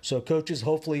us. So, coaches,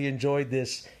 hopefully you enjoyed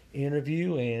this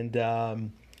interview,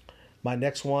 and my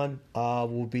next one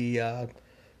will be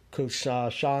Coach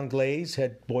Sean Glaze,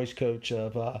 head boys coach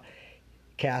of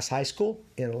Cass High School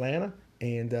in Atlanta,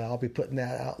 and I'll be putting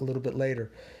that out a little bit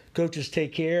later. Coaches,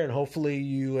 take care, and hopefully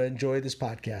you enjoy this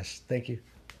podcast. Thank you.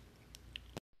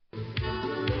 The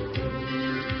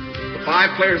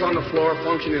 5 players on the floor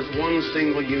function as one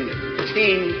single unit.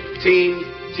 Team, team,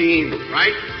 team,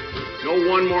 right? No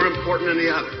one more important than the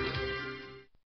other.